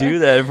I want to do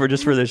that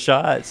just for the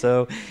shot.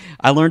 So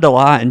I learned a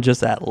lot in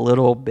just that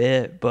little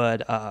bit.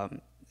 But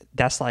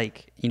that's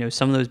like,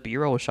 some of those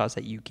B-roll shots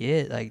that you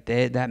get, like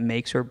that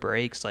makes or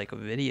breaks like a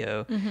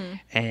video.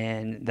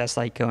 And that's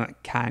like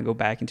kind of go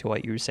back into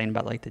what you were saying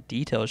about like the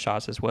detail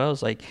shots as well.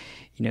 It's like,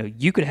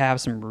 you could have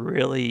some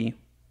really,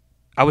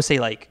 I would say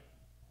like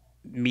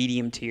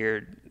medium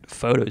tiered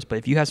photos, but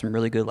if you have some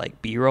really good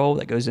like B-roll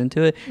that goes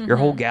into it, your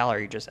whole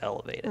gallery just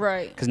elevated,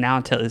 right? Because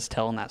now it's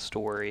telling that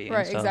story,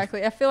 right?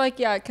 Exactly. I feel like,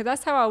 yeah, because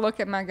that's how I look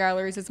at my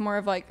galleries. It's more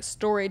of like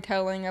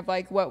storytelling of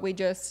like what we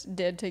just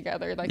did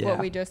together, like what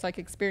we just like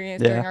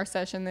experienced during our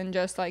session, than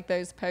just like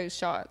those pose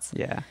shots.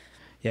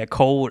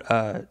 Cole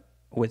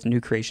with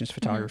New Creations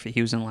Photography,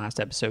 he was in the last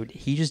episode.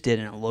 He just did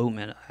an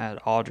elopement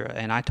at Audra,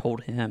 and I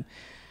told him,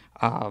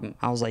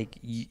 I was like,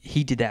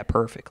 he did that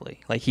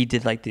perfectly. Like he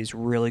did like these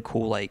really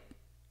cool, like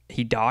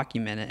he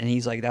documented, and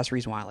he's like, that's the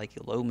reason why I like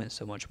elopement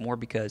so much more,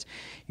 because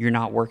you're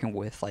not working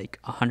with like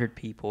 100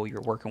 people,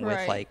 you're working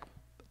with like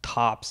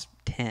tops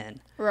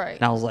 10. Right.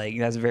 And I was like,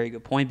 that's a very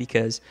good point,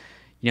 because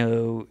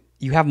you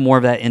have more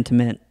of that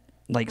intimate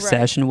like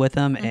session with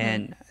them,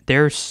 and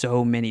there's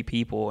so many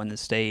people in the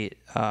state.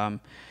 Leah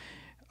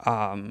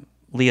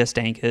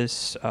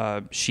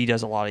Stankus, she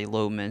does a lot of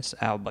elopements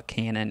out of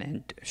Buchanan,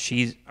 and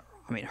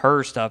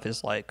her stuff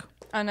is like,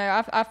 I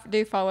know. I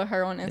do follow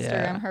her on Instagram.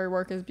 Yeah. Her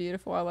work is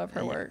beautiful. I love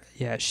her work.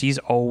 Yeah, she's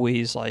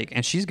always like,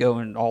 and she's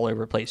going all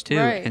over the place too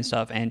and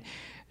stuff. And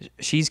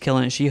she's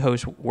killing it. She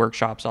hosts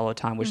workshops all the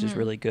time, which is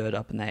really good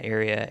up in that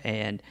area.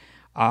 And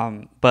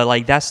but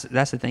like that's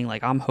the thing.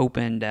 Like I'm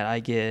hoping that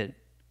I get.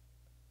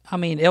 I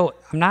mean, I'm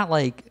not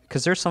like,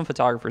 because there's some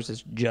photographers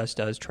that just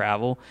does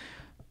travel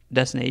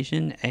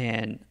destination,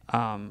 and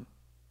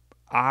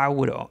I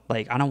would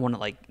like, I don't want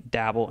to like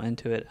dabble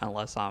into it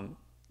unless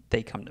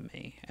they come to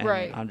me, and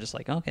I'm just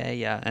like, okay,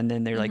 yeah. And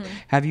then they're like,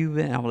 have you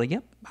been? I'm like,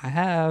 yep, I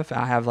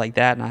have like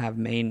that, and I have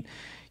main,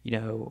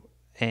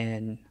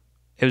 and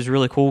it was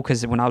really cool,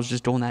 because when I was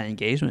just doing that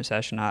engagement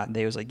session,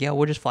 they was like, yeah,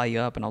 we'll just fly you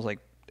up, and I was like,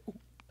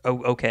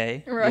 oh,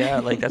 okay, yeah,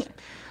 like that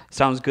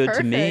sounds good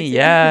to me,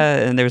 yeah.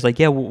 And they was like,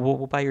 yeah,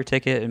 we'll buy your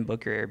ticket and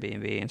book your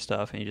Airbnb and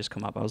stuff, and you just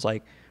come up. I was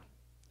like,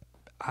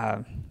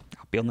 I'll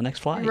be on the next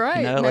flight,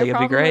 no like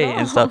it'll be great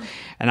and stuff.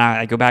 And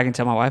I go back and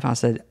tell my wife, and I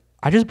said,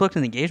 I just booked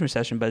an engagement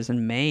session, but it's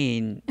in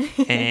Maine,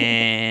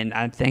 and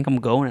I think I'm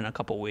going in a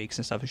couple of weeks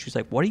and stuff. And she's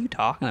like, what are you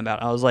talking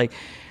about? I was like,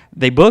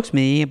 they booked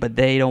me, but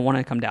they don't want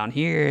to come down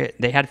here.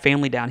 They had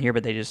family down here,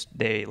 but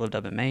they lived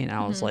up in Maine. And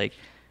I was like,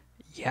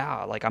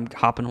 yeah, like I'm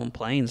hopping on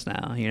planes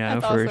now,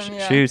 for awesome,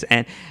 shoots.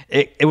 And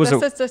it was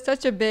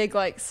such a big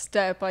like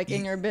step like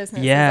in your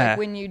business. Yeah. Like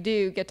when you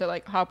do get to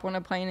like hop on a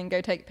plane and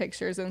go take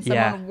pictures, and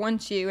someone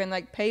wants you and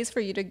like pays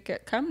for you to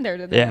come there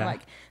to them. Yeah.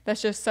 Like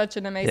that's just such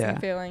an amazing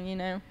feeling,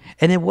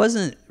 And it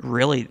wasn't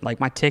really like,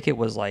 my ticket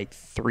was like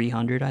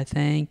 $300, I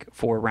think,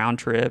 for a round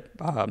trip.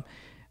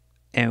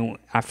 And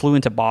I flew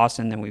into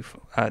Boston,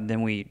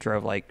 then we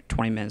drove like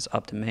 20 minutes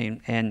up to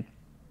Maine, and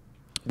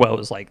it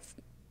was like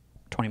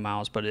 20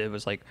 miles, but it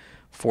was like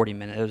 40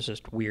 minutes. It was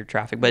just weird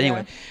traffic. But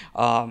anyway,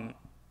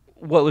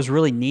 what was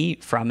really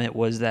neat from it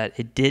was that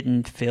it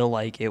didn't feel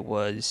like it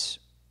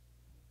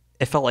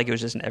felt like it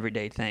was just an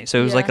everyday thing. So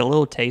it was like a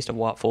little taste of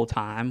what full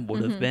time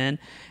would have been.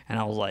 And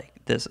I was like,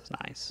 this is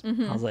nice.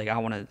 I was like, I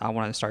want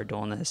to start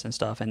doing this and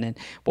stuff. And then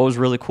what was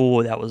really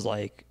cool, that was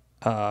like,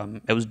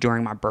 it was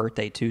during my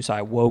birthday too. So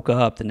I woke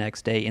up the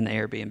next day in the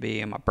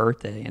Airbnb on my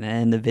birthday. And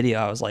in the video,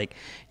 I was like,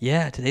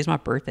 yeah, today's my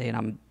birthday, and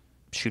I'm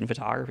shooting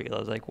photography. I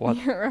was like,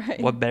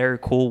 what better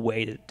cool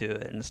way to do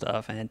it and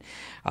stuff. And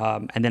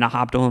then I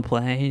hopped on a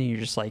plane, and you're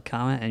just like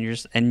coming,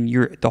 and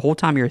you're the whole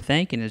time you're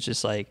thinking, it's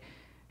just like,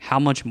 how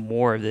much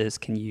more of this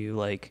can you,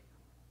 like,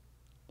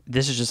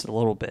 this is just a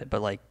little bit,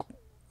 but like,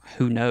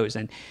 who knows?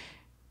 And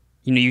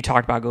you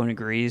talked about going to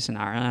Greece and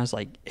Ireland. I was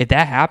like, if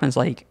that happens,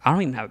 like, I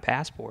don't even have a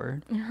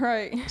passport.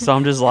 Right. So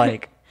I'm just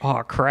like,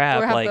 oh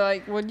crap!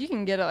 Well, you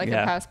can get it like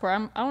a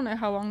passport. I don't know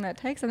how long that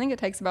takes. I think it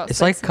takes about. It's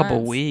 6 like a couple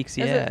months. Weeks.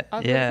 Yeah,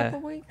 yeah. A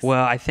couple weeks.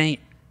 Well, I think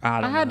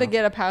I had to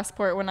get a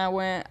passport when I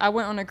went. I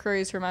went on a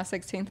cruise for my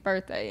 16th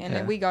birthday, and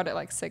then we got it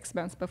like 6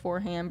 months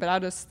beforehand. But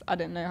I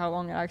didn't know how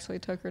long it actually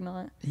took or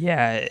not.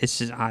 Yeah, it's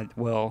just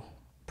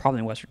probably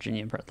in West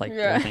Virginia, like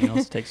everything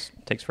else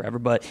takes forever.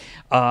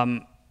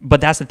 But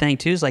that's the thing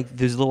too, is like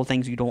those little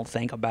things you don't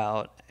think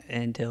about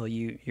until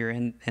you're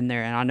in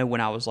there. And I know when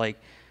I was like,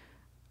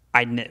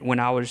 when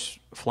I was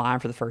flying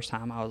for the first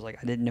time, I was like,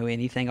 I didn't know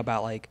anything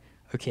about like,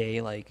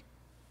 okay, like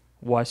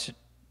what's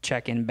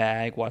check-in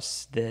bag,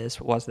 what's this,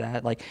 what's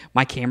that. Like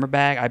my camera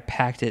bag, I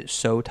packed it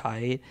so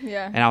tight.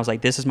 Yeah. And I was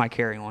like, this is my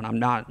carry-on. I'm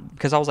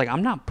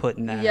not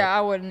putting that. Yeah,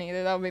 I wouldn't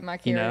either. That would be my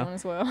carry-on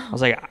as well. I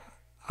was like,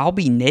 I'll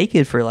be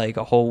naked for like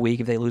a whole week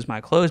if they lose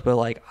my clothes, but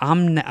like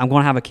I'm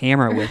gonna have a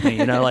camera with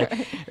me, like,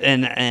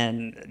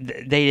 and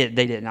they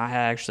didn't.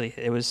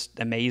 It was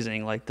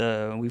amazing. Like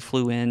we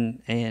flew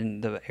in,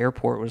 and the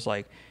airport was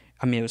like,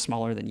 I mean, it was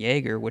smaller than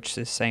Jaeger, which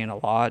is saying a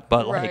lot,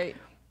 but like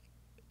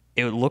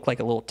it would look like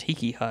a little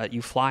tiki hut.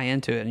 You fly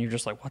into it and you're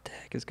just like, what the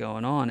heck is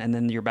going on? And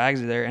then your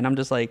bags are there. And I'm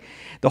just like,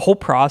 the whole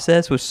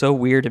process was so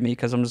weird to me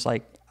because I'm just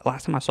like,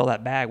 last time I saw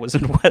that bag was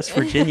in West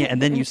Virginia. And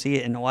then you see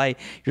it in Hawaii.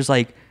 You're just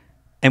like,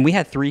 and we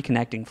had 3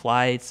 connecting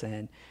flights.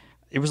 And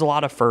it was a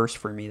lot of firsts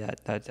for me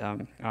that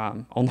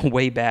on the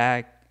way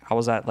back, I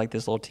was at like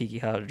this little tiki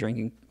hut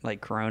drinking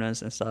like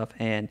Coronas and stuff.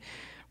 And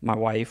my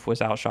wife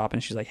was out shopping.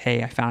 She's like,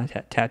 hey, I found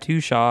a tattoo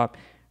shop.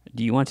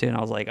 Do you want to? And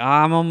I was like,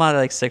 I'm on my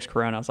like 6th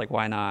Corona. I was like,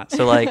 why not?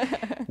 So like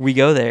we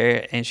go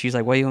there and she's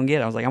like, what are you gonna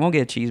get? I was like, I'm gonna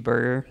get a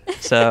cheeseburger.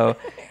 So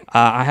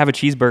I have a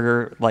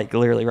cheeseburger like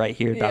literally right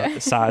here about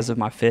the size of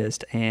my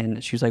fist.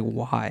 And she was like,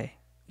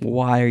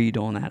 why are you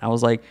doing that? I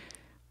was like,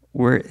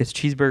 it's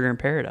cheeseburger in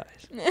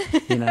paradise,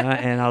 you know?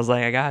 And I was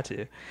like, I got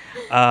to.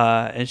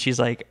 And she's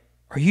like,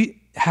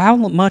 how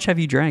much have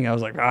you drank? I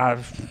was like,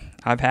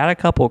 I've had a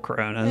couple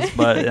Coronas,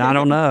 but I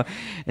don't know.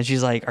 And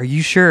she's like, are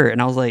you sure? And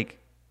I was like,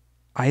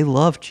 I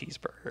love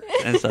cheeseburgers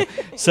and stuff.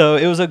 So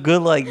it was a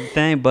good like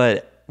thing,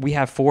 but we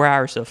have 4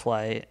 hours of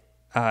flight.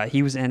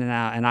 He was in and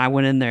out, and I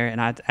went in there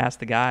and I asked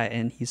the guy,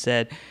 and he's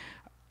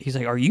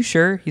like, are you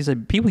sure? He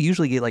said, people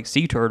usually get like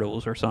sea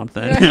turtles or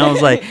something. And I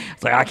was like,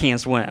 I can't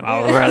swim.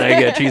 I would rather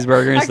get a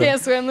cheeseburger. I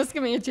can't swim. Let's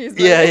give me a cheeseburger.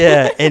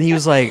 Yeah. And he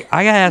was like,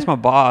 I gotta ask my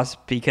boss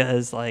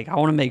because like I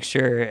want to make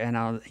sure. And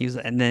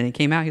and then he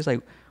came out. He's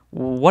like,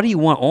 well, what do you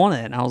want on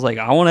it? And I was like,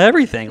 I want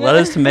everything: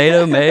 lettuce,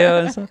 tomato, mayo,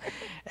 and stuff.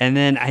 And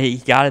then he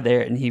got it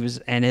there,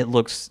 and it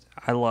looks,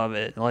 I love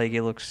it. Like,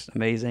 it looks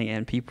amazing.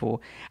 And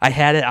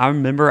I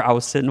remember I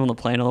was sitting on the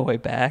plane on the way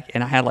back,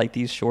 and I had like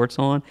these shorts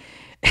on,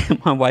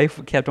 and my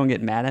wife kept on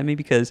getting mad at me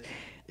because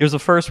it was the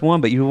first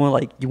one, but you want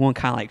to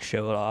kind of like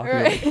show it off.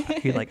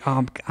 Right. You're like,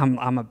 oh,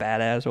 I'm a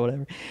badass or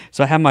whatever.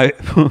 So I had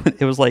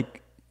it was like,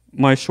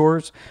 my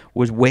shorts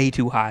was way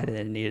too high than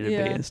it needed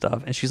to be and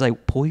stuff. And she's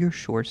like, pull your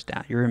shorts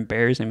down. You're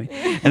embarrassing me.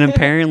 And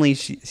apparently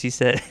she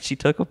said, she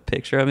took a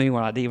picture of me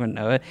when I didn't even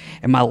know it.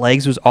 And my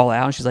legs was all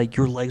out. And she's like,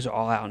 your legs are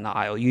all out in the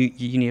aisle. You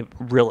need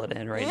to reel it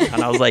in right now.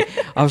 And I was like,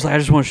 I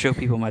just want to show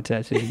people my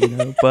tattoo, you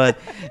know. But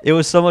it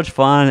was so much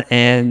fun.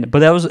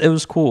 But it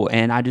was cool.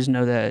 And I just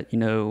know that, you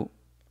know,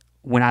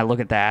 when I look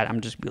at that,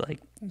 I'm just be like,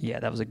 yeah,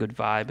 that was a good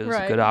vibe. It was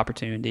a good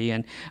opportunity.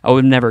 And I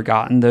would have never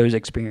gotten those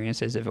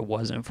experiences if it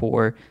wasn't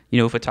for, you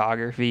know,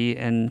 photography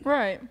and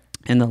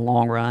in the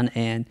long run.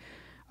 And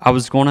I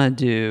was going to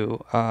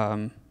do,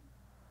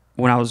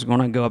 when I was going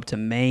to go up to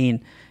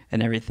Maine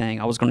and everything,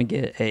 I was going to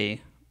get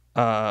a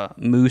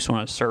moose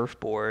on a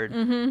surfboard.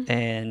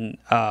 And,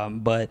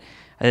 but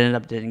I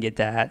didn't get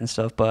that and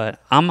stuff,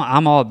 but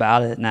I'm all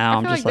about it now.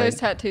 I feel like those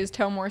tattoos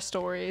tell more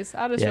stories.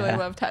 I just really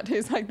love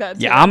tattoos like that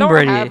too. Yeah, I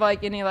don't have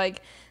like any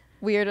like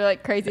weird or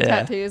like crazy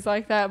tattoos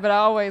like that, but I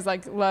always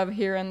like love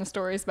hearing the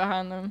stories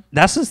behind them.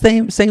 That's the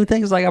same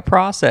thing as like a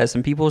process,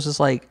 and people's just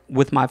like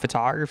with my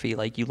photography,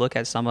 like you look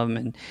at some of them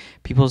and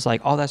people's like,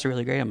 oh, that's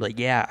really great. I'm like,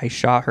 yeah, I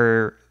shot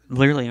her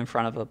literally in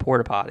front of a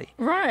porta potty.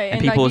 Right.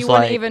 And like you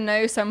wouldn't even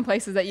know some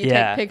places that you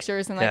take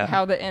pictures and like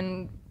how the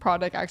end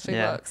product actually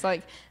looks.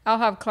 Like I'll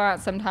have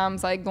clients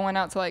sometimes like going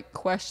out to like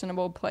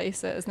questionable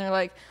places and they're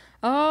like,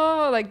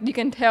 oh, like you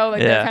can tell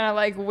like they're kind of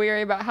like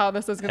weary about how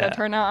this is going to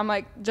turn out. I'm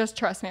like, just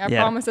trust me. I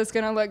promise it's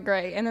going to look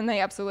great. And then they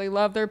absolutely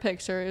love their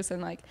pictures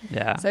and like,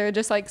 so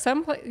just like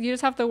you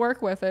just have to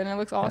work with it and it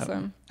looks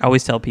awesome. I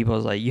always tell people, I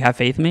was like, you have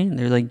faith in me? And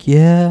they're like,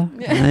 yeah.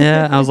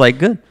 I was like,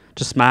 good.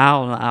 Just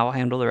smile and I'll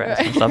handle the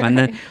rest and stuff. And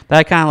then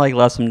that kind of like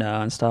lets them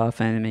know and stuff.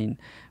 And I mean,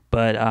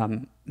 but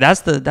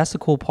that's the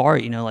cool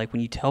part, you know, like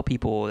when you tell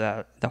people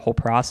that the whole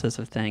process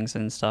of things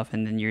and stuff,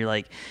 and then you're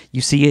like,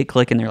 you see it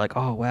click and they're like,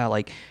 oh wow,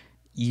 like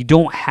you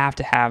don't have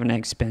to have an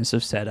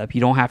expensive setup. You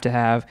don't have to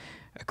have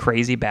a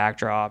crazy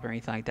backdrop or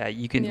anything like that.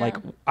 You can like,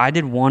 I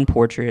did one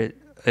portrait.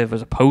 It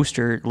was a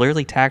poster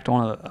literally tacked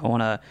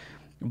on a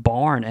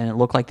barn, and it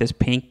looked like this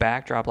pink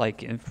backdrop,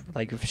 like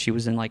if she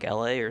was in like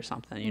LA or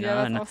something, you know.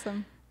 That's and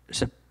awesome.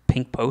 It's a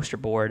pink poster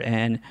board,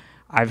 and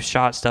I've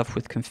shot stuff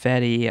with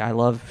confetti. I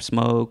love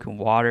smoke and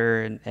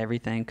water and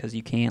everything because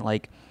you can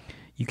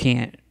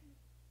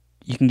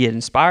get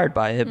inspired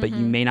by it, but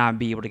you may not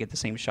be able to get the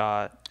same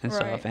shot and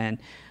stuff. And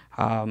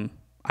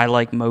I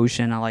like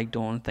motion. I like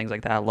doing things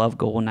like that. I love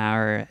golden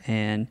hour,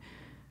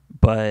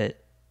 but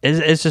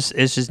it's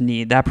just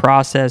neat, that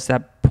process,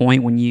 that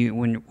point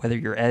when whether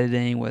you're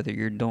editing, whether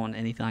you're doing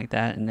anything like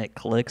that, and it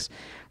clicks.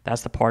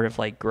 That's the part of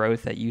like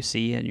growth that you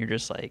see, and you're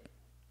just like,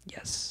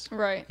 yes,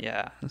 right,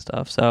 yeah, and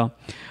stuff. So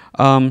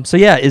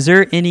yeah, is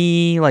there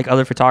any like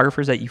other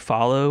photographers that you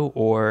follow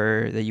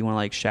or that you want to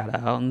like shout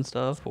out and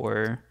stuff?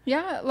 Or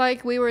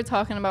like we were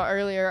talking about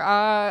earlier,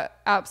 I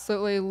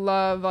absolutely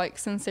love like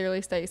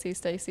Sincerely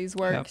Stacy's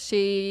work.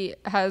 She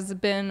has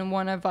been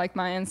one of like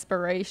my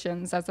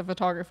inspirations as a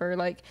photographer,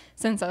 like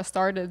since I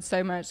started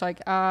so much.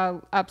 Like I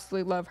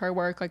absolutely love her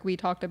work. Like we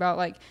talked about,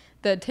 like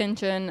the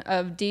attention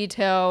of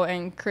detail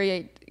and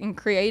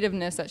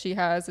creativeness that she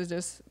has is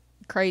just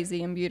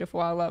crazy and beautiful.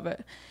 I love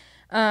it.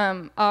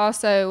 I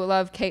also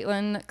love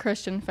Kaitlyn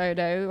Christian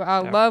Photo. I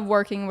love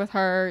working with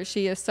her.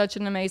 She is such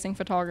an amazing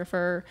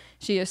photographer.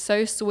 She is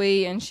so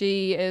sweet, and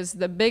she is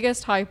the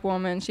biggest hype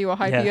woman. She will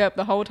hype you up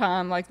the whole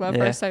time. Like, love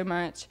her so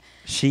much.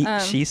 She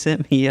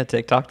sent me a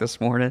TikTok this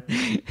morning,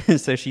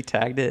 so she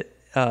tagged it.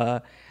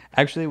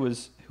 Actually,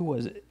 who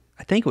was it?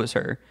 I think it was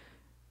her.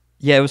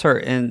 Yeah, it was her,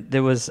 and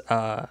there was it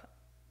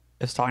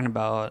was talking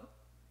about.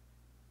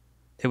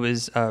 It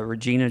was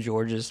Regina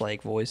George's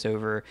like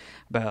voiceover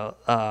about.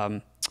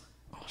 Oh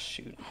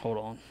shoot! Hold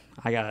on,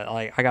 I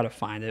gotta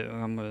find it.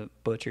 I'm a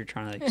butcher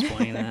trying to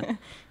explain that.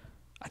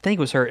 I think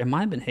it was her. It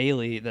might have been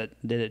Haley that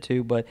did it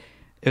too, but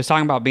it was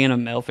talking about being a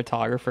male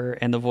photographer,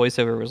 and the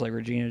voiceover was like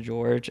Regina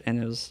George,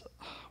 and it was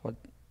what?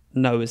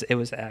 No, it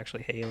was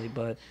actually Haley.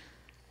 But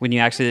when you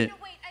actually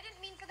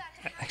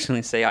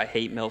actually say I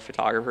hate male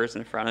photographers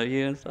in front of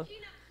you and stuff.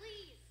 Regina,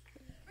 please.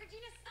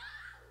 Regina, stop.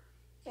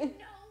 You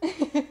know,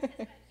 it's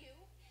about you.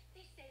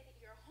 They say that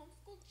you're a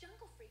homeschooled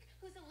jungle freak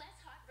who's a less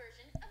hot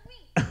version of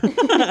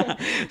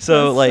me.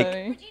 So That's like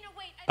funny. Regina,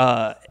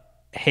 wait.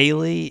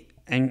 Haley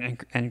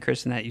and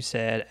Kristen that you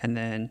said, and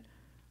then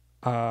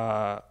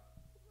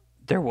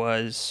there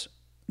was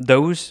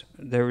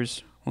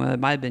well, it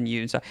might have been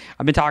you. So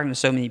I've been talking to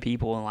so many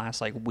people in the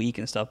last like week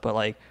and stuff, but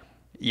like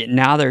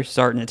now they're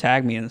starting to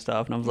tag me and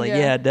stuff, and I was like,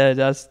 yeah,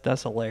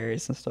 that's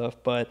hilarious and stuff.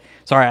 But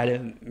sorry, I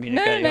didn't mean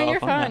to cut you off. You're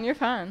fine. You're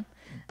fine.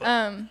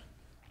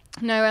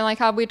 No, and like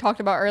how we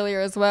talked about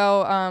earlier as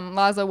well,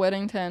 Liza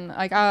Whittington.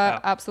 Like I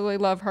absolutely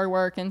love her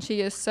work, and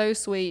she is so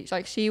sweet.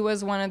 Like she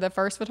was one of the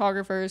first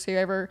photographers who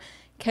ever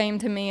came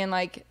to me, and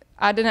like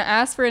I didn't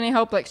ask for any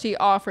help. Like she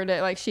offered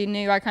it. Like she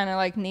knew I kind of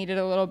like needed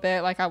a little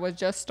bit. Like I was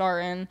just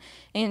starting,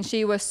 and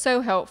she was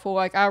so helpful.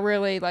 Like I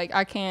really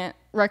I can't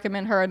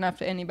recommend her enough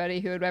to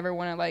anybody who would ever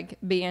want to like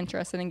be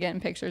interested in getting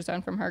pictures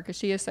done from her, because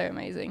she is so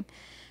amazing.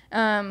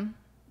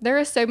 There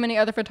are so many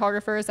other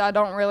photographers I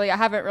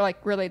haven't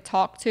really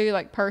talked to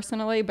like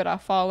personally, but I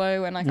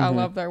follow, and like I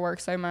love their work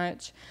so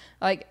much.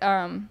 Like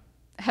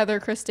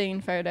Heather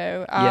Christine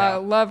Photo, I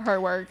love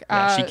her work.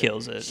 Yeah, she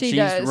kills it. She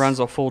runs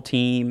a full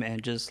team,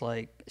 and just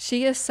like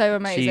she is so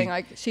amazing.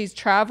 Like she's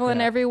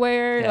traveling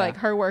everywhere. Like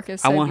her work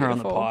is so I want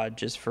beautiful. her on the pod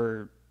just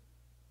for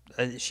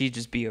she'd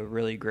just be a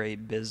really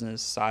great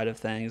business side of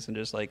things, and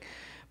just like,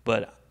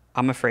 but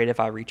I'm afraid if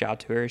I reach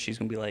out to her, she's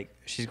gonna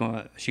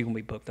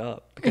be booked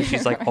up, because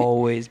she's like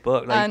always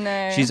booked. Like, I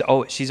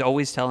know. She's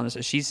always telling us.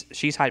 She's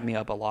hyped me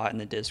up a lot in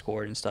the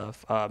Discord and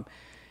stuff.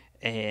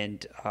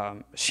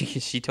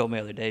 She told me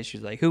the other day, she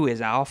was like, "Who is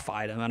it? I'll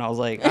fight him." And I was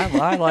like,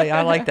 I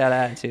like that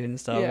attitude and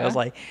stuff. I was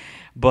like,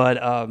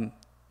 but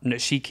no,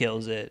 she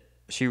kills it.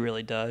 She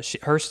really does.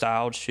 Her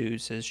styled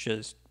shoots is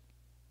just,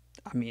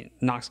 I mean,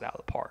 knocks it out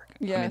of the park.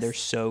 Yes. I mean, they're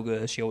so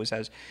good. She always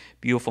has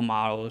beautiful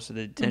models,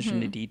 the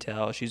attention to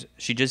detail.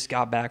 She just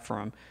got back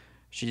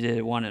she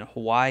did one in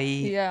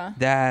Hawaii. Yeah.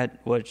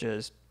 That was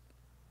just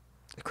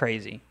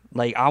crazy.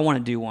 Like, I want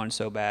to do one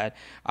so bad.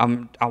 I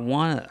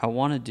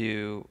want to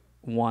do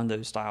one of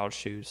those styled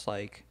shoots.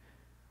 Like,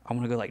 I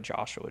want to go like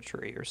Joshua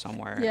Tree or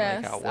somewhere.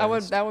 Yes, like out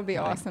west. that would be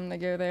awesome to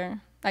go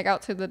there. Like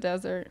out to the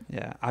desert.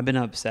 Yeah. I've been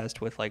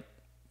obsessed with like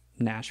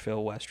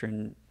Nashville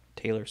Western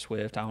Taylor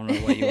Swift. I don't know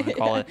what you want to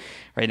call it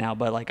right now,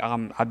 but like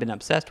I've been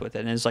obsessed with it,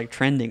 and it's like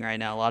trending right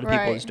now. A lot of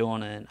people is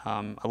doing it.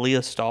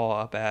 Aaliyah Stahl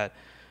up at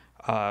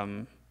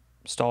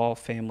Stahl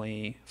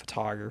Family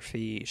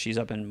Photography. She's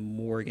up in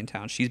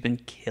Morgantown. She's been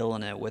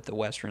killing it with the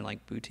Western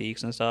like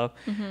boutiques and stuff.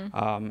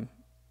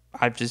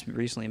 I've just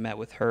recently met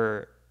with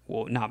her.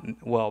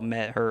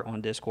 Met her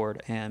on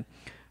Discord, and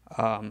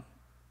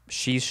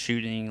she's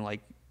shooting like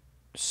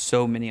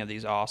so many of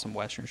these awesome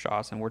Western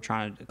shots, and we're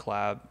trying to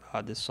collab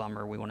this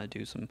summer. We want to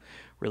do some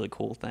really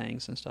cool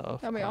things and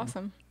stuff. That'd be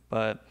awesome.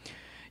 But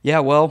yeah,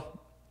 well,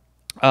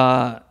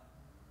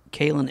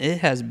 Kaitlyn, it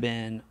has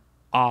been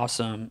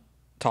awesome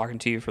talking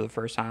to you for the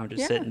first time,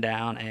 just sitting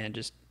down and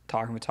just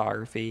talking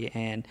photography.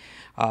 And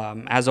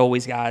as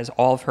always, guys,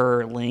 all of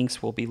her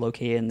links will be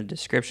located in the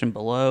description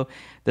below.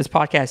 This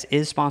podcast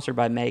is sponsored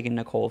by Kaitlyn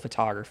Nichole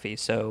Photography,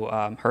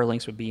 so her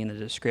links would be in the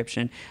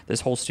description.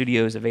 This whole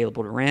studio is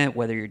available to rent,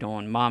 whether you're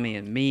doing mommy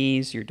and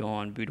me's, you're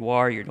doing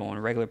boudoir, you're doing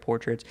regular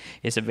portraits.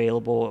 It's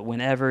available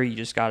whenever. You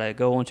just got to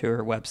go onto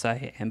her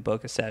website and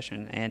book a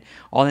session, and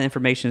all the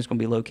information is going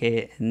to be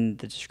located in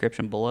the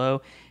description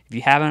below. If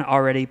you haven't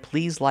already,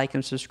 please like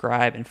and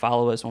subscribe, and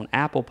follow us on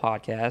Apple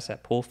Podcasts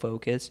at Pull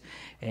Focus.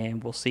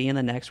 And we'll see you in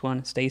the next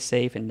one. Stay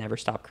safe and never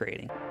stop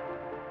creating.